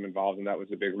Cooper wasn't involved, and that was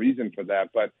a big reason for that.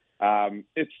 But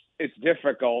it's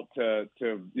difficult to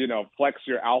flex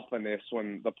your alphaness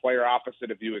when the player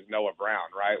opposite of you is Noah Brown,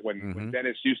 right? When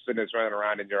Dennis Houston is running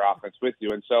around in your offense with you.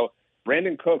 And so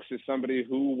Brandon Cooks is somebody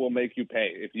who will make you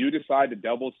pay. If you decide to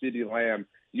double CeeDee Lamb,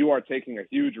 you are taking a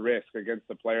huge risk against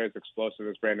the player as explosive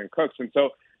as Brandon Cooks. And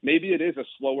so maybe it is a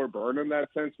slower burn in that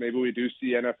sense. Maybe we do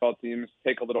see NFL teams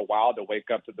take a little while to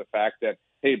wake up to the fact that,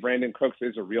 hey, Brandon Cooks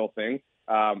is a real thing.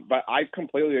 But I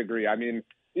completely agree. I mean,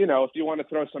 if you want to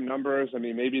throw some numbers,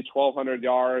 maybe 1,200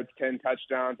 yards, 10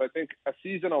 touchdowns. I think a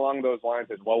season along those lines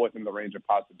is well within the range of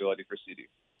possibility for CeeDee.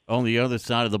 On the other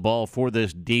side of the ball for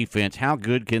this defense, how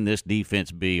good can this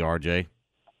defense be, RJ?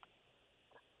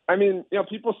 I mean,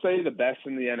 people say the best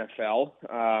in the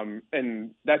NFL,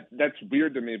 and that's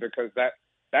weird to me, because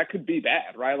that could be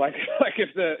bad, right? Like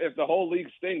if the whole league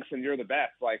stinks and you're the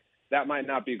best, like that might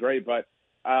not be great. But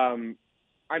I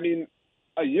mean,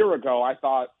 a year ago, I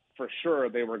thought for sure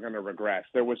they were going to regress.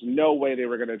 There was no way they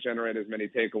were going to generate as many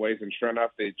takeaways, and sure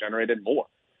enough, they generated more.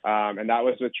 And that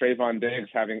was with Trayvon Diggs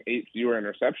having 8 fewer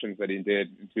interceptions that he did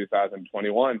in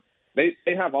 2021. They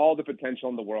have all the potential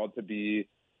in the world to be,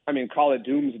 call it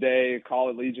doomsday, call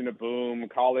it Legion of Boom,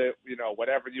 call it,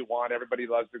 whatever you want. Everybody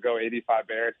loves to go 85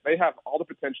 Bears. They have all the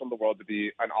potential in the world to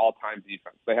be an all-time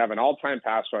defense. They have an all-time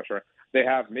pass rusher. They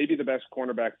have maybe the best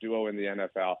cornerback duo in the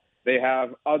NFL. They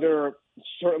have other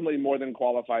certainly more than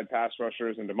qualified pass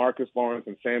rushers in DeMarcus Lawrence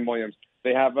and Sam Williams.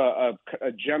 They have a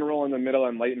general in the middle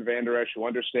in Leighton Vander Esch who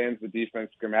understands the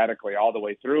defense schematically all the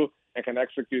way through and can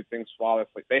execute things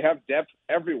flawlessly. They have depth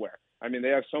everywhere. They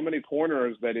have so many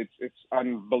corners that it's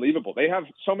unbelievable. They have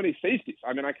so many safeties.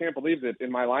 I can't believe that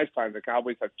in my lifetime the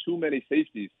Cowboys have too many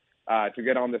safeties to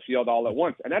get on the field all at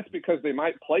once. And that's because they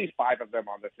might play 5 of them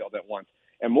on the field at once.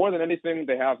 And more than anything,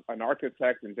 they have an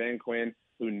architect in Dan Quinn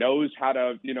who knows how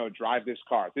to, drive this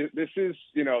car. This is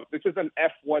an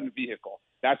F1 vehicle.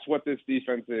 That's what this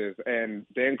defense is. And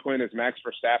Dan Quinn is Max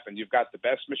Verstappen. You've got the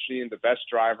best machine, the best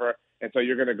driver. And so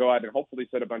you're going to go out and hopefully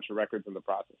set a bunch of records in the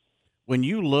process. When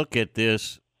you look at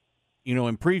this,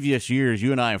 in previous years,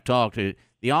 you and I have talked,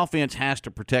 the offense has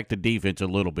to protect the defense a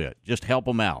little bit. Just help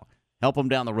them out. Help them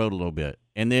down the road a little bit.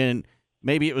 And then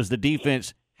maybe it was the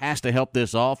defense has to help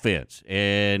this offense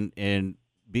and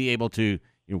be able to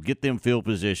get them field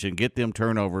position, get them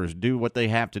turnovers, do what they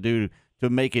have to do to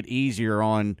make it easier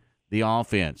on the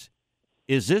offense.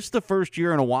 Is this the first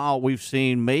year in a while we've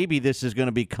seen maybe this is going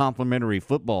to be complimentary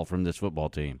football from this football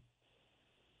team?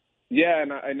 Yeah,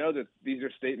 and I know that these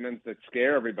are statements that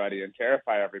scare everybody and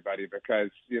terrify everybody because,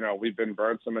 we've been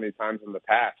burned so many times in the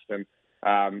past. And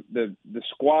the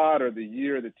squad or the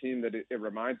year, the team that it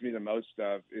reminds me the most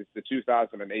of is the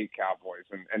 2008 Cowboys.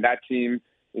 And that team,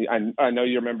 I know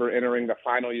you remember entering the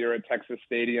final year at Texas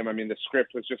Stadium. The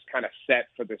script was just kind of set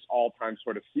for this all-time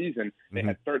sort of season. They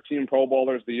had 13 Pro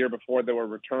Bowlers the year before they were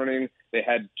returning. They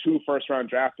had 2 first-round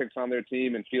draft picks on their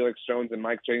team in Felix Jones and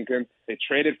Mike Jenkins. They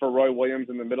traded for Roy Williams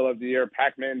in the middle of the year,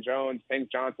 Pac-Man Jones,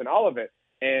 Pink Johnson, all of it.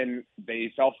 And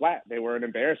they fell flat. They were an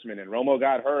embarrassment. And Romo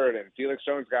got hurt, and Felix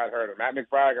Jones got hurt, and Matt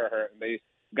McBride got hurt, and they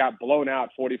got blown out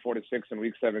 44-6 in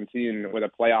Week 17 with a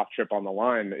playoff trip on the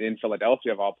line in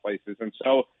Philadelphia, of all places. And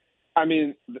so,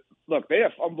 look, they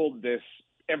have fumbled this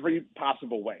every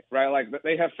possible way, right? Like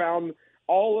they have found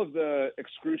all of the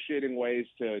excruciating ways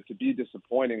to be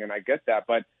disappointing, and I get that,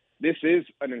 but this is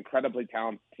an incredibly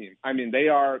talented team. I mean, they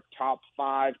are top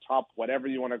 5, top whatever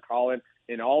you want to call it,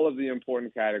 in all of the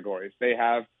important categories. They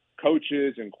have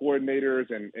coaches and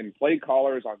coordinators and play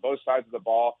callers on both sides of the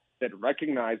ball that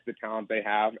recognize the talent they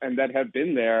have and that have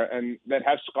been there and that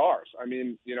have scars. I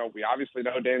mean, we obviously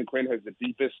know Dan Quinn has the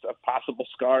deepest of possible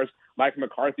scars. Mike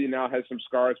McCarthy now has some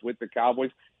scars with the Cowboys.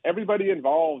 Everybody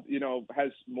involved,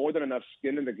 has more than enough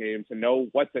skin in the game to know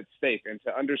what's at stake and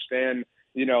to understand,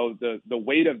 the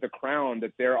weight of the crown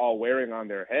that they're all wearing on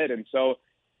their head. And so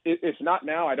if not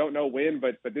now, I don't know when,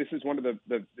 but this is one of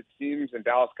the teams in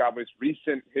Dallas Cowboys'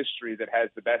 recent history that has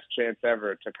the best chance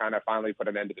ever to kind of finally put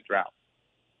an end to the drought.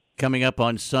 Coming up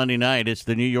on Sunday night, it's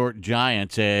the New York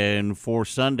Giants. And for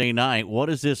Sunday night, what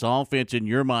does this offense in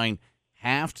your mind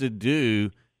have to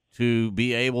do to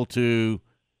be able to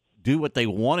do what they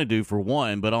want to do, for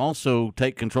one, but also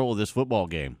take control of this football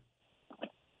game?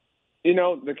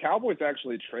 The Cowboys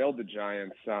actually trailed the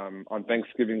Giants on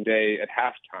Thanksgiving Day at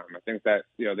halftime. I think that,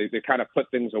 they kind of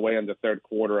put things away in the third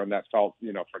quarter and that felt,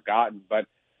 forgotten. But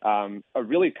a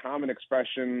really common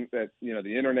expression that,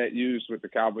 the internet used with the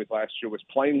Cowboys last year was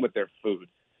playing with their food.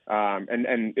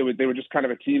 And they were just kind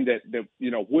of a team that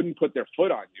wouldn't put their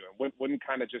foot on you and wouldn't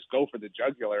kind of just go for the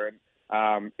jugular.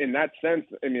 And in that sense,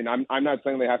 I mean, I'm not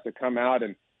saying they have to come out,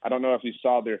 and I don't know if you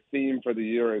saw their theme for the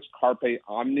year is Carpe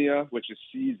Omnia, which is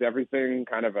seize everything,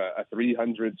 kind of a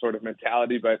 300 sort of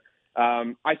mentality. But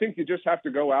I think you just have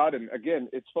to go out and, again,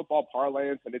 it's football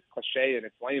parlance and it's cliche and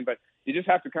it's lame, but you just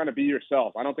have to kind of be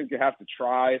yourself. I don't think you have to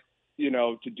try,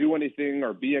 to do anything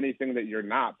or be anything that you're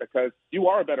not, because you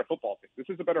are a better football team.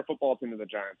 This is a better football team than the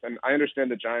Giants. And I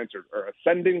understand the Giants are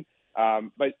ascending,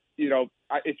 but,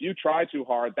 if you try too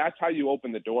hard, that's how you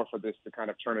open the door for this to kind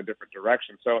of turn a different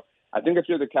direction. So I think if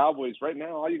you're the Cowboys right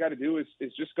now, all you got to do is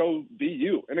just go be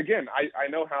you. And again, I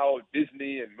know how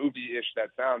Disney and movie-ish that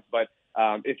sounds, but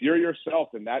if you're yourself,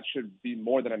 then that should be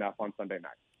more than enough on Sunday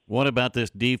night. What about this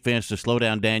defense to slow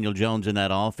down Daniel Jones in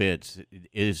that offense?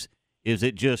 Is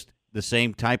it just the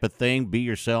same type of thing? Be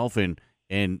yourself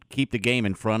and keep the game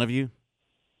in front of you?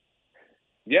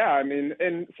 Yeah, I mean,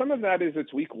 and some of that is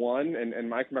it's week one, and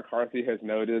Mike McCarthy has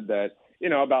noted that,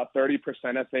 about 30%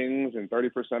 of things and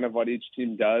 30% of what each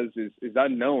team does is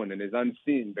unknown and is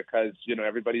unseen because,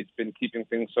 everybody's been keeping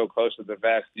things so close to the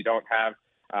vest. You don't have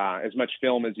as much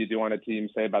film as you do on a team,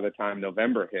 say, by the time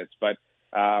November hits. But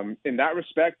in that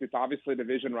respect, it's obviously a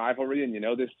division rivalry, and you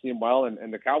know this team well,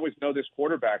 and the Cowboys know this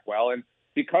quarterback well. And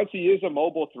because he is a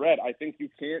mobile threat, I think you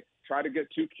can't try to get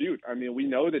too cute. I mean, we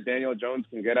know that Daniel Jones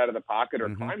can get out of the pocket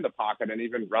or climb the pocket and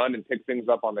even run and pick things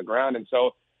up on the ground. And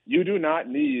so you do not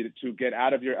need to get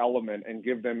out of your element and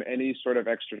give them any sort of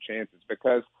extra chances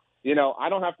because, I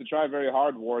don't have to try very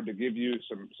hard, Ward, to give you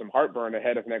some heartburn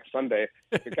ahead of next Sunday.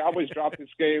 The Cowboys drop this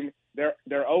game. They're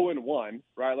 0-1,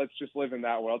 right? Let's just live in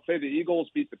that world. Say the Eagles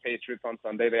beat the Patriots on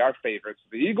Sunday. They are favorites.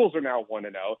 The Eagles are now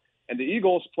 1-0. And the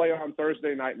Eagles play on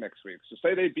Thursday night next week. So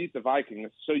say they beat the Vikings.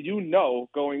 So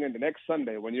going into next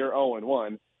Sunday when you're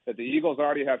 0-1 that the Eagles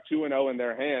already have 2-0 in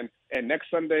their hand. And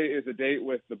next Sunday is a date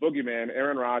with the boogeyman,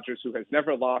 Aaron Rodgers, who has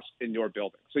never lost in your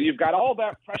building. So you've got all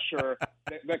that pressure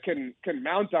that can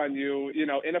mount on you,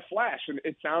 in a flash. And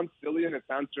it sounds silly and it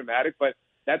sounds dramatic, but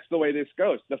that's the way this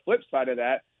goes. The flip side of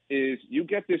that is you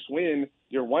get this win,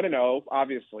 you're 1-0,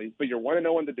 obviously, but you're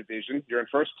 1-0 in the division. You're in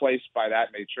first place by that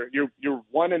nature. You're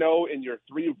 1-0 in your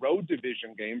 3 road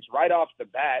division games right off the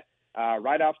bat,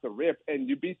 right off the rip, and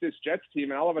you beat this Jets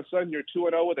team, and all of a sudden you're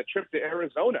 2-0 with a trip to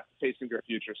Arizona facing your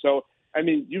future. So, I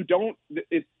mean, you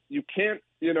can't,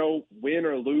 win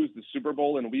or lose the Super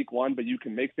Bowl in week one, but you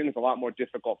can make things a lot more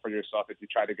difficult for yourself if you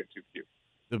try to get too cute.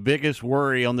 The biggest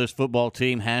worry on this football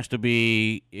team has to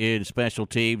be in special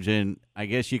teams, and I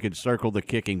guess you could circle the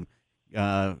kicking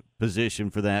position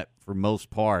for that for most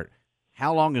part.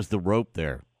 How long is the rope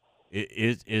there?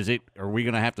 Is it? Are we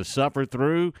going to have to suffer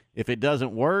through if it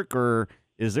doesn't work, or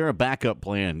is there a backup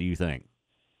plan, do you think?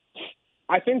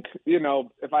 I think,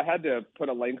 if I had to put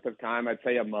a length of time, I'd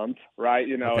say a month, right?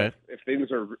 Okay. If things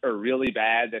are really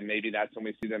bad, then maybe that's when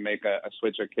we see them make a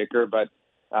switch a kicker. But,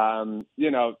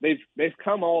 they've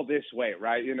come all this way,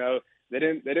 right? They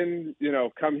didn't,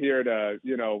 come here to,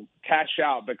 cash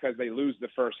out because they lose the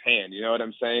first hand. You know what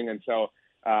I'm saying? And so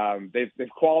they've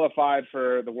qualified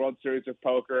for the World Series of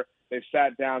Poker. They've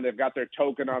sat down. They've got their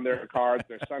token on their cards,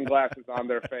 their sunglasses on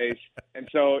their face. And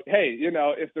so, hey,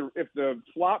 if the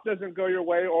flop doesn't go your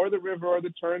way or the river or the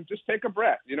turn, just take a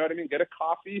breath. You know what I mean? Get a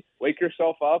coffee, wake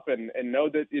yourself up, and know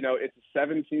that, it's a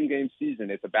 17-game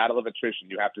season. It's a battle of attrition.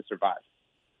 You have to survive.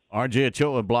 RJ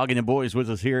Ochoa, Blogging the Boys, with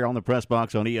us here on the Press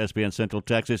Box on ESPN Central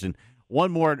Texas. And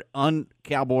one more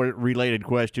un-Cowboy-related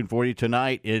question for you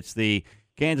tonight. It's the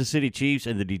Kansas City Chiefs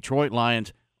and the Detroit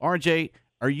Lions. RJ,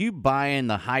 are you buying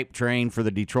the hype train for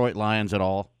the Detroit Lions at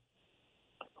all?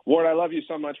 Ward, I love you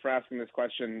so much for asking this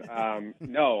question.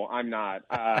 No, I'm not.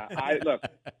 Look,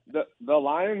 the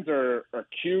Lions are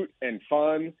cute and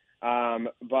fun,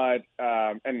 but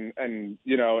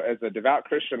you know, as a devout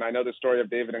Christian, I know the story of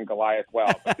David and Goliath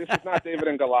well. But this is not David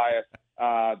and Goliath.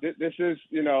 This is,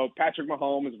 you know, Patrick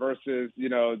Mahomes versus, you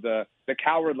know, the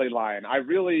cowardly lion. I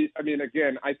mean,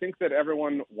 again, I think that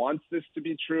everyone wants this to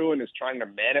be true and is trying to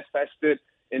manifest it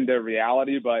into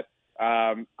reality, but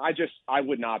I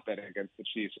would not bet against the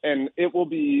Chiefs, and it will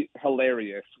be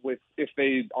hilarious if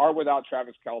they are without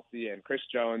Travis Kelce and Chris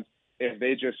Jones, if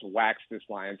they just wax this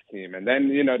Lions team. And then,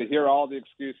 you know, to hear all the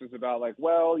excuses about like,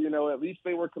 well, you know, at least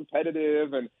they were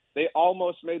competitive and they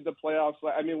almost made the playoffs.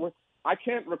 I mean, I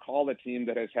can't recall a team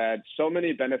that has had so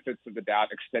many benefits of the doubt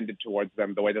extended towards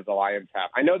them the way that the Lions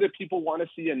have. I know that people want to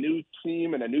see a new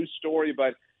team and a new story,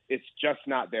 but it's just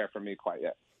not there for me quite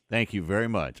yet. Thank you very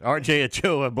much. RJ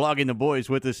Ochoa, Blogging the Boys,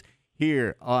 with us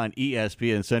here on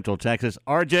ESPN Central Texas.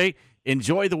 RJ,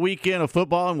 enjoy the weekend of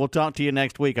football, and we'll talk to you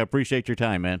next week. I appreciate your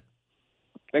time, man.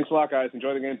 Thanks a lot, guys.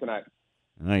 Enjoy the game tonight.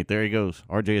 All right, there he goes,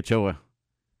 RJ Ochoa.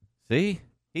 See,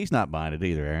 he's not buying it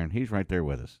either, Aaron. He's right there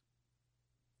with us.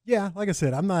 Yeah, like I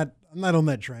said, I'm not on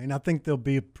that train. I think they'll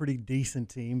be a pretty decent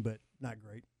team, but not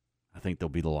great. I think they'll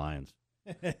be the Lions.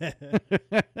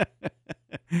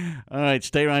 All right,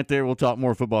 stay right there. We'll talk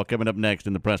more football coming up next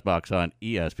in the Press Box on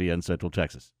ESPN Central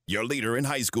Texas. Your leader in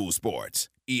high school sports,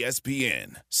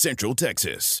 ESPN Central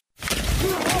Texas.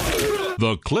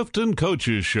 The Clifton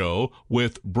Coaches Show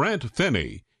with Brent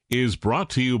Finney is brought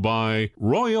to you by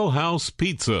Royal House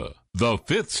Pizza, the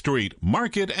 5th Street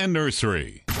Market and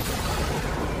Nursery.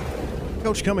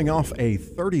 Coach, coming off a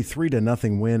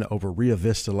 33-0 win over Rio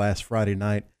Vista last Friday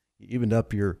night, you evened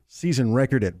up your season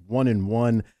record at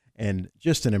 1-1, and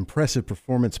just an impressive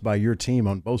performance by your team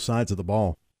on both sides of the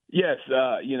ball. Yes,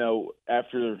 you know,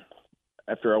 after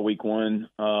our week one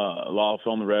loss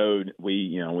on the road,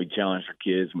 we challenged our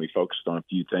kids and we focused on a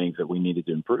few things that we needed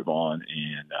to improve on,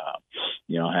 and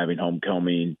you know, having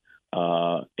homecoming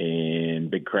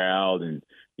and big crowd, and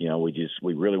you know,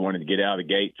 we really wanted to get out of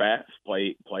the gate fast,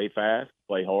 play fast,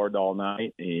 play hard all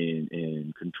night,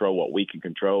 and control what we can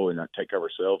control and not take care of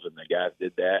ourselves. And the guys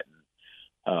did that,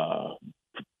 and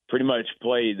pretty much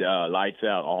played lights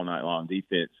out all night long.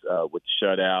 Defense with the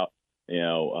shutout, you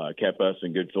know, kept us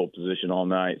in good field position all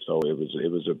night. So it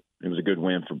was a good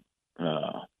win for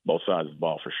both sides of the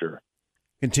ball for sure.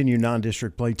 Continue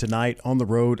non-district play tonight on the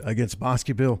road against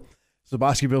Bosqueville. So the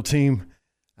Bosqueville team,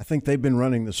 I think they've been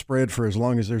running the spread for as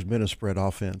long as there's been a spread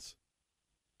offense.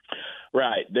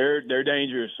 Right, they're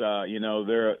dangerous. You know,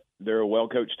 they're a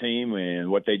well-coached team,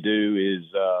 and what they do is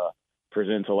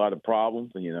presents a lot of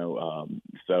problems. You know,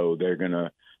 so they're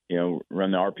gonna, you know,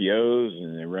 run the RPOs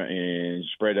and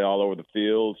spread it all over the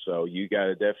field. So you got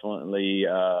to definitely,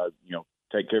 you know,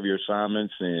 take care of your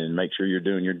assignments and make sure you're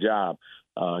doing your job,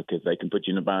 because they can put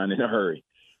you in a bind in a hurry.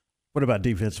 What about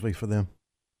defensively for them?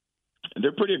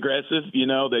 They're pretty aggressive. You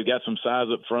know, they've got some size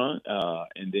up front,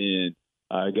 and then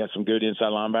got some good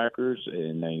inside linebackers,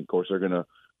 and then, of course, they're gonna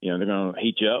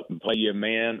heat you up and play you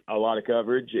a lot of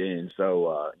coverage, and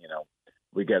so you know,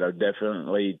 we got to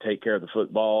definitely take care of the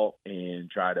football and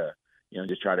try to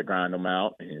grind them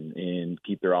out and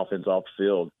keep their offense off the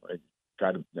field.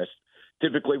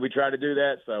 Typically we try to do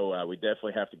that, so we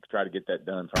definitely have to try to get that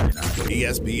done Friday night.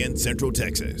 ESPN Central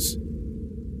Texas.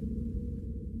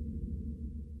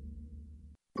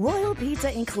 Royal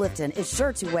Pizza in Clifton is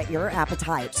sure to whet your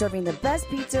appetite, serving the best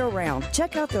pizza around.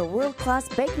 Check out their world-class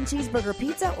bacon cheeseburger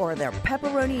pizza or their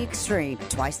pepperoni extreme.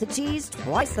 Twice the cheese,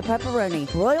 twice the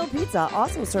pepperoni. Royal Pizza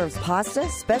also serves pasta,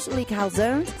 specialty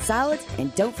calzones, salads,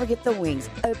 and don't forget the wings.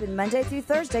 Open Monday through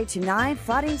Thursday to 9,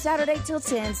 Friday and Saturday till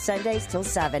 10, Sundays till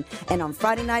 7. And on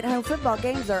Friday night, home football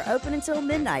games are open until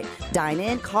midnight. Dine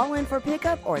in, call in for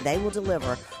pickup, or they will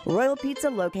deliver. Royal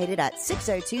Pizza located at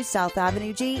 602 South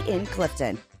Avenue G in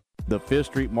Clifton. The 5th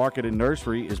Street Market and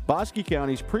Nursery is Bosque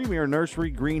County's premier nursery,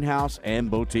 greenhouse,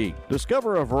 and boutique.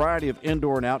 Discover a variety of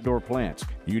indoor and outdoor plants,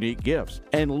 unique gifts,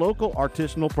 and local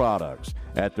artisanal products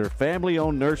at their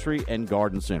family-owned nursery and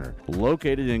garden center,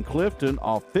 located in Clifton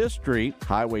off 5th Street,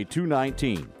 Highway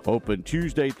 219. Open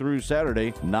Tuesday through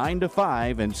Saturday, 9 to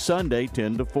 5, and Sunday,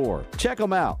 10 to 4. Check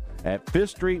them out at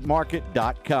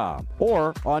 5thstreetmarket.com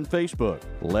or on Facebook.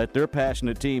 Let their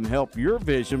passionate team help your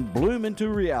vision bloom into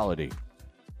reality.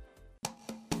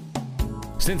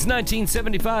 Since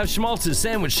 1975, Schmaltz's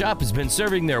Sandwich Shop has been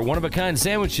serving their one-of-a-kind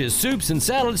sandwiches, soups, and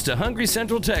salads to hungry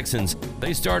Central Texans.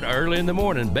 They start early in the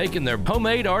morning baking their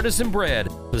homemade artisan bread.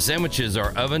 The sandwiches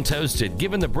are oven-toasted,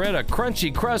 giving the bread a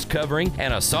crunchy crust covering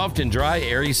and a soft and dry,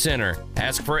 airy center.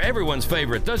 Ask for everyone's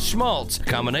favorite, the Schmaltz, a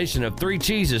combination of 3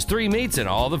 cheeses, 3 meats, and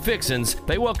all the fixins.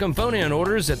 They welcome phone-in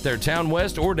orders at their Town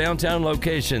West or downtown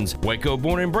locations. Waco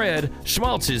born and bred,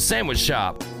 Schmaltz's Sandwich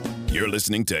Shop. You're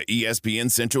listening to ESPN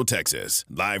Central Texas,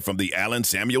 live from the Allen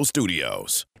Samuel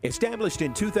Studios. Established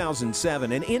in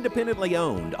 2007 and independently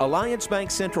owned, Alliance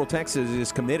Bank Central Texas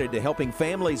is committed to helping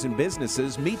families and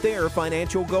businesses meet their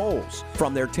financial goals.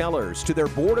 From their tellers to their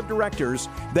board of directors,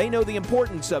 they know the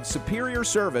importance of superior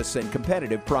service and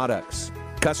competitive products.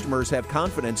 Customers have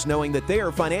confidence knowing that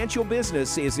their financial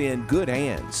business is in good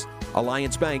hands.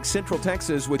 Alliance Bank Central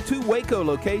Texas with 2 Waco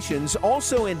locations,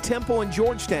 also in Temple and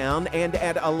Georgetown, and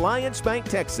at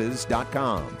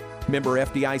alliancebanktexas.com. Member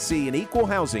FDIC and equal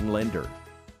housing lender.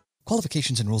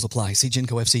 Qualifications and rules apply. See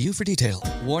Genco FCU for detail.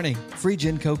 Warning, free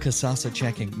Genco Casasa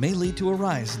checking may lead to a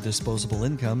rise in disposable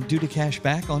income due to cash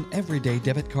back on everyday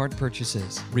debit card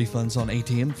purchases, refunds on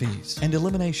ATM fees, and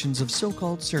eliminations of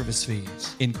so-called service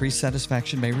fees. Increased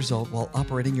satisfaction may result while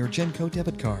operating your Genco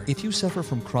debit card. If you suffer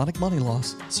from chronic money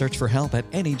loss, search for help at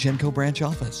any Genco branch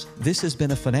office. This has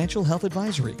been a financial health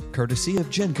advisory, courtesy of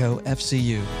Genco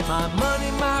FCU. My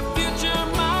money, my future,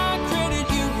 my credit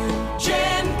union.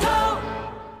 Genco.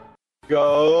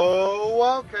 Go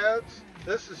Wildcats!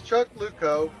 This is Chuck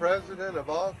Luco, president of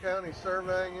All County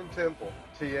Surveying in Temple.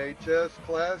 THS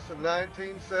class of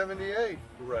 1978.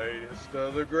 Greatest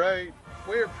of the great.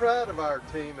 We are proud of our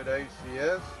team at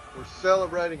ACS. We're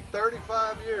celebrating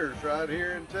 35 years right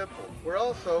here in Temple. We're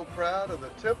also proud of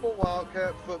the Temple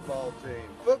Wildcat football team.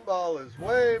 Football is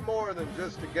way more than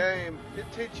just a game.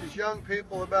 It teaches young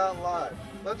people about life.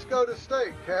 Let's go to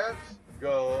state, Cats.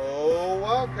 Go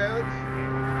Wildcats!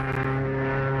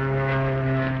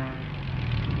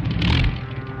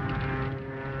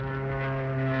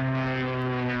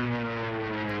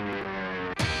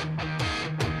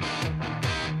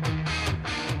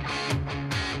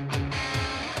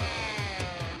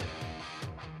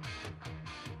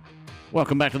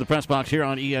 Welcome back to the Press Box here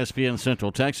on ESPN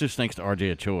Central Texas. Thanks to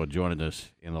RJ Ochoa joining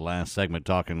us in the last segment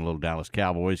talking a little Dallas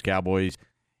Cowboys. Cowboys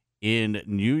in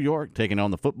New York taking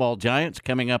on the football Giants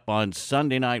coming up on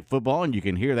Sunday Night Football, and you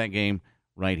can hear that game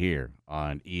right here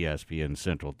on ESPN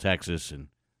Central Texas. And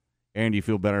Aaron, do you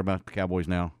feel better about the Cowboys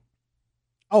now?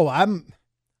 Oh, I'm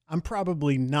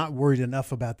probably not worried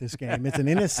enough about this game. It's an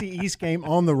NFC East game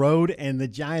on the road, and the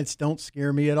Giants don't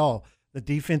scare me at all. The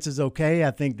defense is okay.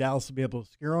 I think Dallas will be able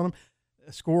to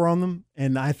score on them,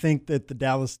 and I think that the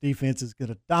Dallas defense is going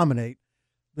to dominate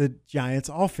the Giants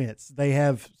offense. They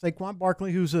have Saquon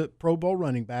Barkley, who's a Pro Bowl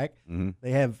running back. Mm-hmm.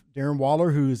 They have Darren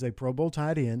Waller, who is a Pro Bowl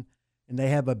tight end, and they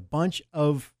have a bunch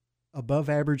of above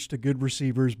average to good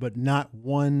receivers, but not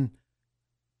one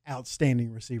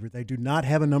outstanding receiver. They do not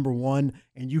have a number one,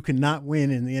 and you cannot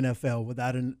win in the NFL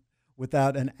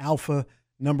without an alpha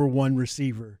number one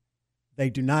receiver. They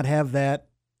do not have that,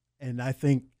 and I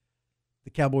think the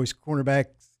Cowboys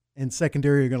cornerbacks and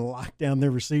secondary are going to lock down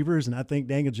their receivers, and I think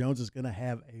Daniel Jones is going to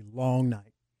have a long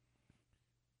night.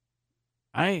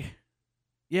 I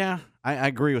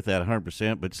agree with that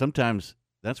 100%, but sometimes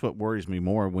that's what worries me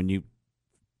more when you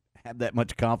have that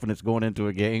much confidence going into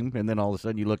a game, and then all of a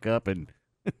sudden you look up and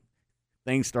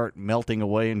things start melting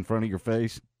away in front of your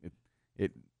face.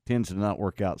 It tends to not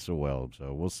work out so well,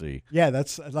 so we'll see. Yeah,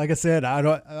 that's like I said,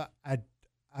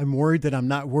 I'm worried that I'm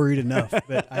not worried enough,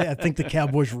 but I think the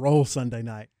Cowboys roll Sunday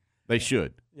night. They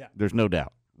should. Yeah. There's no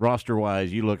doubt.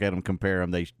 Roster-wise, you look at them, compare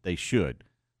them, they should,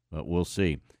 but we'll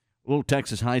see. A little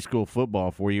Texas high school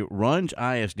football for you. Runge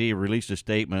ISD released a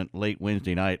statement late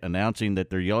Wednesday night announcing that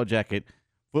their Yellow Jacket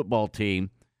football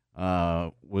team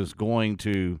was going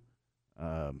to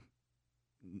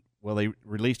they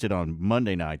released it on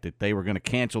Monday night that they were going to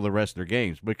cancel the rest of their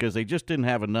games because they just didn't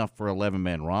have enough for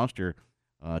 11-man roster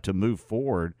to move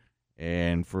forward,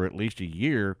 and for at least a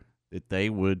year that they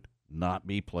would not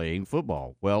be playing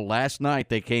football. Well, last night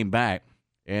they came back,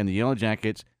 and the Yellow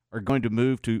Jackets are going to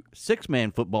move to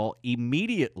 6-man football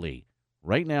immediately.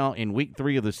 Right now, in week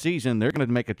 3 of the season, they're going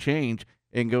to make a change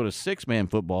and go to 6-man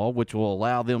football, which will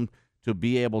allow them to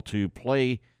be able to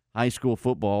play high school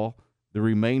football the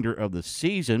remainder of the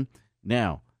season.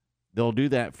 Now, they'll do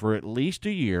that for at least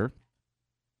a year,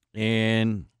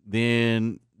 and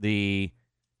then the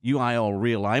UIL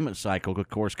realignment cycle, of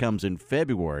course, comes in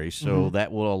February, so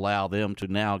that will allow them to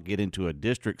now get into a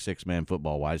district 6-man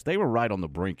football-wise. They were right on the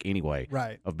brink anyway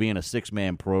of being a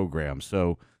 6-man program.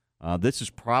 So This is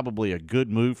probably a good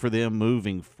move for them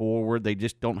moving forward. They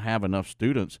just don't have enough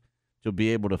students to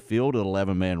be able to field an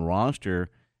 11-man roster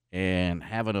and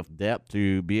have enough depth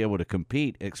to be able to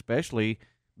compete, especially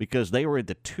because they were at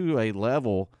the 2A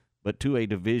level, but 2A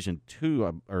Division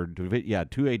II,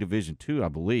 2A Division II, I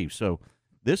believe. So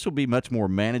this will be much more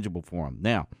manageable for them.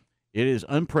 Now, it is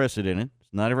unprecedented. It's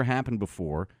not ever happened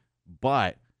before,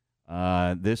 but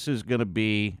this is going to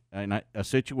be a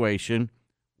situation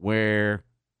where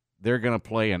they're going to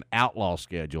play an outlaw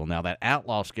schedule. Now, that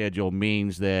outlaw schedule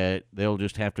means that they'll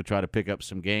just have to try to pick up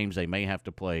some games. They may have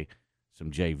to play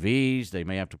some JVs. They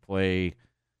may have to play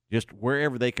just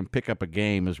wherever they can pick up a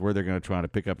game is where they're going to try to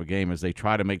pick up a game as they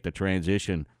try to make the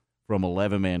transition from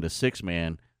 11-man to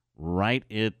 6-man right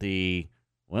at the,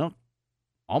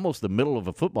 almost the middle of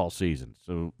a football season.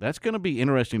 So that's going to be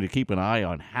interesting to keep an eye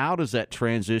on. How does that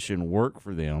transition work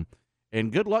for them?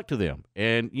 And good luck to them.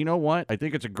 And you know what? I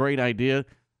think it's a great idea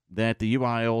that the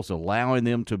UIL is allowing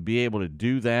them to be able to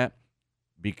do that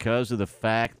because of the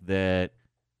fact that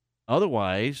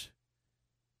otherwise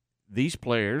these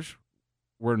players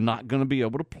were not going to be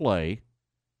able to play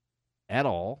at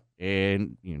all.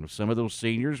 And, some of those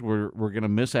seniors were going to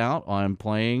miss out on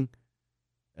playing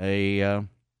an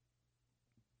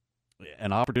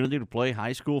opportunity to play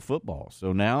high school football.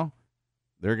 So now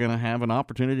they're going to have an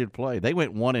opportunity to play. They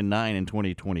went 1-9 in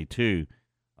 2022.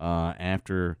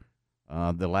 After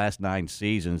the last 9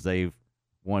 seasons, they've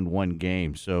won 1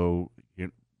 game. So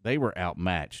they were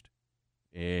outmatched,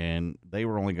 and they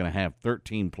were only going to have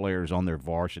 13 players on their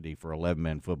varsity for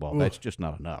 11-man football. That's just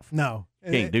not enough. No.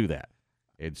 Can't do that.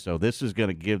 And so this is going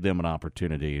to give them an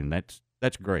opportunity, and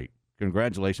that's great.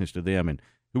 Congratulations to them. And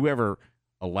whoever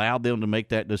allowed them to make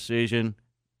that decision,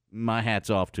 my hat's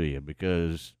off to you,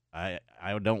 because I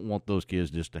don't want those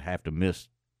kids just to have to miss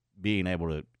being able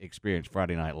to experience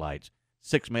Friday Night Lights.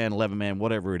 6-man, 11-man,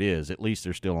 whatever it is, at least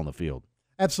they're still on the field.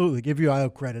 Absolutely. Give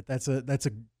UIL credit. That's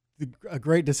a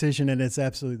great decision, and it's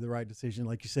absolutely the right decision.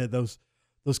 Like you said, those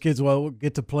kids will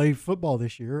get to play football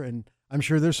this year, and I'm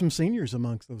sure there's some seniors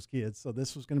amongst those kids. So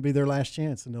this was going to be their last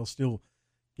chance, and they'll still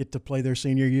get to play their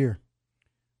senior year.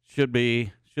 Should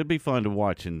be fun to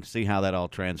watch and see how that all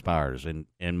transpires.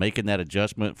 And making that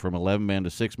adjustment from 11-man to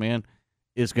 6-man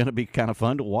is going to be kind of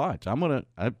fun to watch.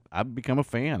 I've become a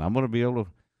fan. I'm going to be able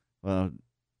to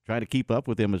try to keep up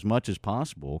with them as much as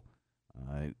possible.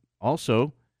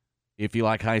 Also, if you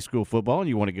like high school football and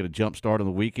you want to get a jump start on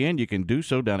the weekend, you can do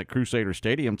so down at Crusader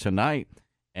Stadium tonight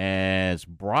as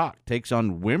Brock takes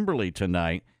on Wimberley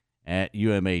tonight at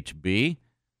UMHB.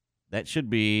 That should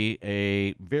be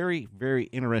a very, very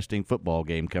interesting football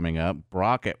game coming up.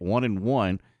 Brock at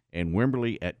 1-1 and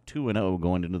Wimberley at 2-0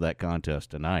 going into that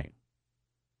contest tonight.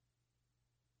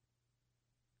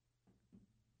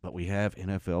 But we have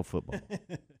NFL football.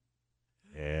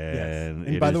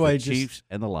 And by the way, Chiefs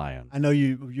and the Lions. I know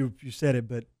you said it,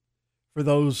 but for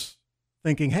those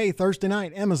thinking, hey, Thursday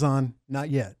night, Amazon, not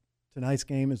yet. Tonight's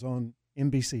game is on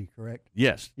NBC, correct?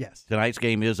 Yes. Tonight's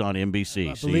game is on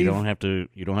NBC, so you don't have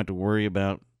to worry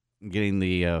about getting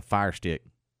the Fire Stick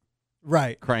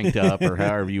cranked up or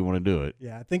however you want to do it.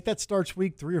 Yeah, I think that starts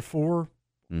week 3 or 4,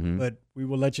 but we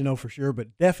will let you know for sure.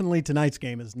 But definitely tonight's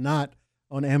game is not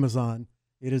on Amazon.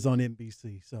 It is on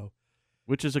NBC. So,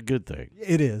 which is a good thing.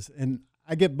 It is, and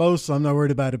I get both, so I'm not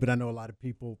worried about it. But I know a lot of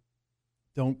people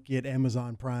don't get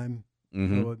Amazon Prime,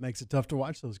 so it makes it tough to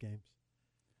watch those games.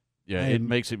 Yeah, it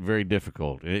makes it very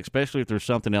difficult, especially if there's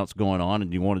something else going on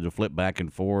and you wanted to flip back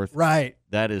and forth. Right.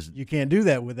 That is, you can't do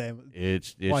that with them.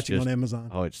 It's watching just, on Amazon.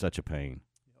 Oh, it's such a pain.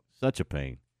 Such a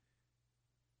pain.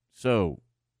 So,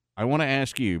 I want to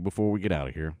ask you before we get out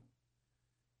of here,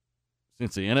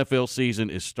 since the NFL season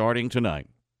is starting tonight,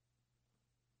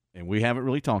 and we haven't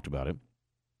really talked about it,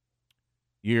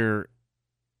 your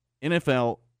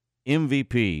NFL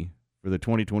MVP for the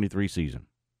 2023 season.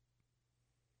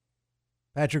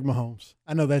 Patrick Mahomes.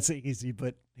 I know that's easy,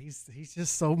 but he's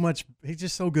just so much. He's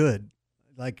just so good.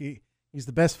 Like he's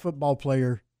the best football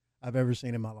player I've ever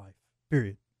seen in my life.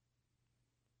 Period.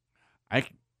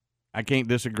 I can't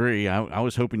disagree. I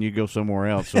was hoping you'd go somewhere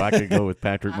else so I could go with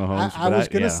Patrick Mahomes. I was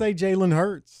going to say Jalen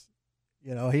Hurts.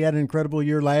 You know, he had an incredible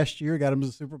year last year. Got him to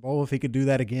the Super Bowl. If he could do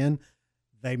that again,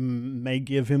 they may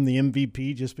give him the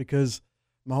MVP just because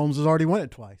Mahomes has already won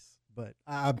it twice. But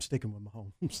I'm sticking with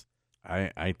Mahomes.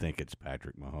 I think it's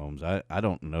Patrick Mahomes. I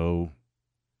don't know.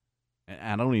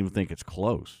 I don't even think it's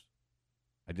close.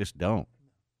 I just don't.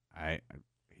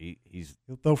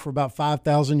 He'll throw for about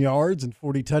 5,000 yards and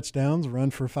 40 touchdowns,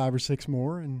 run for 5 or 6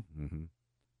 more, and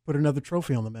put another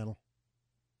trophy on the mantle.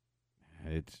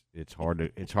 It's hard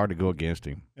to go against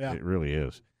him. Yeah. It really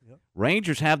is.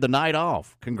 Rangers have the night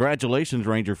off. Congratulations,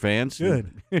 Ranger fans.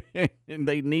 Good. And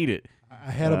they need it.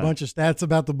 I had a bunch of stats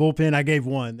about the bullpen. I gave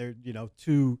one. They're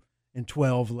 2 and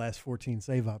 12 the last 14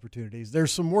 save opportunities.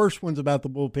 There's some worse ones about the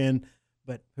bullpen,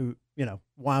 but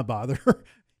why bother?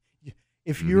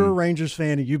 If you're a Rangers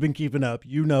fan and you've been keeping up,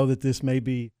 you know that this may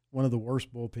be one of the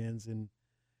worst bullpens in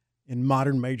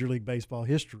modern Major League Baseball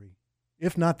history,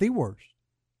 if not the worst.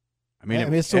 I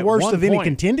mean, it's the worst of any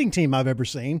contending team I've ever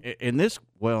seen. And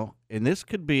this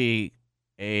could be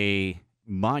a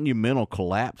monumental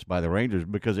collapse by the Rangers,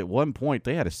 because at one point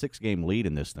they had a 6-game lead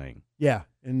in this thing. Yeah,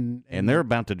 and they're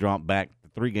about to drop back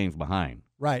 3 games behind.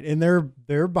 Right, and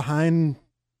they're behind.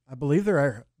 I believe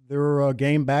they're a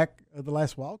game back of the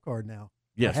last wild card now.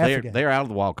 Yes, they're out of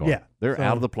the wild card. Yeah, they're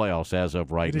out of the playoffs as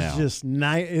of right now. It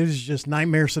is just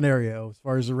nightmare scenario as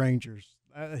far as the Rangers.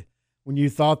 When you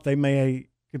thought they may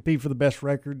compete for the best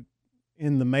record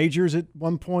in the majors at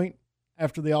one point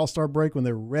after the All-Star break, when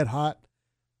they were red hot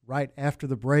right after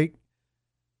the break,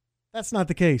 that's not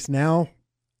the case now.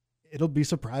 It'll be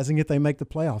surprising if they make the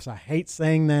playoffs. I hate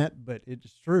saying that, but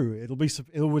it's true.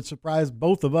 It would surprise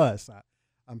both of us.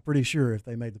 I'm pretty sure if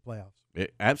they made the playoffs.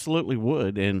 It absolutely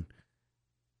would. And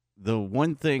the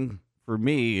one thing for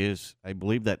me is I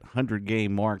believe that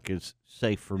 100-game mark is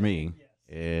safe for me,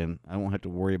 and I won't have to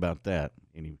worry about that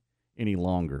any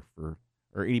longer, or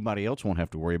anybody else won't have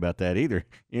to worry about that either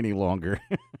any longer.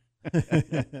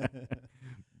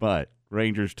 But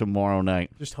Rangers tomorrow night.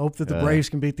 Just hope that the Braves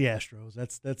can beat the Astros.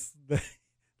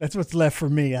 That's what's left for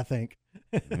me, I think.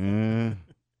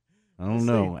 I don't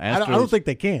know. I don't think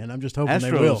they can. I'm just hoping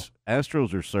they will.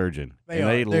 Astros are surging.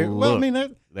 They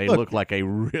look like a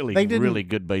really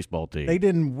good baseball team. They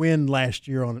didn't win last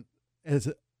year on as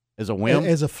a whim,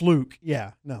 as a fluke.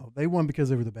 Yeah, no, they won because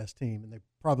they were the best team, and they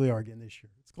probably are again this year.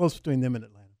 It's close between them and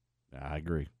Atlanta. I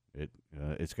agree.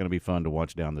 It's going to be fun to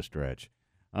watch down the stretch.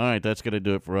 All right, that's going to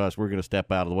do it for us. We're going to step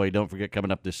out of the way. Don't forget,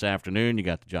 coming up this afternoon, you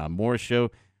got the John Morris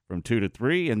Show from 2 to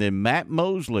 3, and then Matt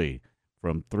Mosley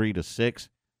from 3 to 6.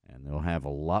 And they'll have a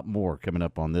lot more coming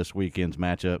up on this weekend's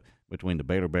matchup between the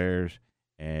Baylor Bears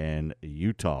and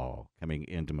Utah coming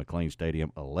into McLean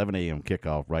Stadium, 11 a.m.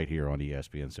 kickoff right here on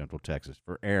ESPN Central Texas.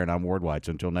 For Aaron, I'm Ward White.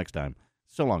 So until next time,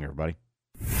 so long, everybody.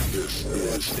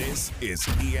 This is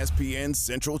ESPN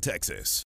Central Texas.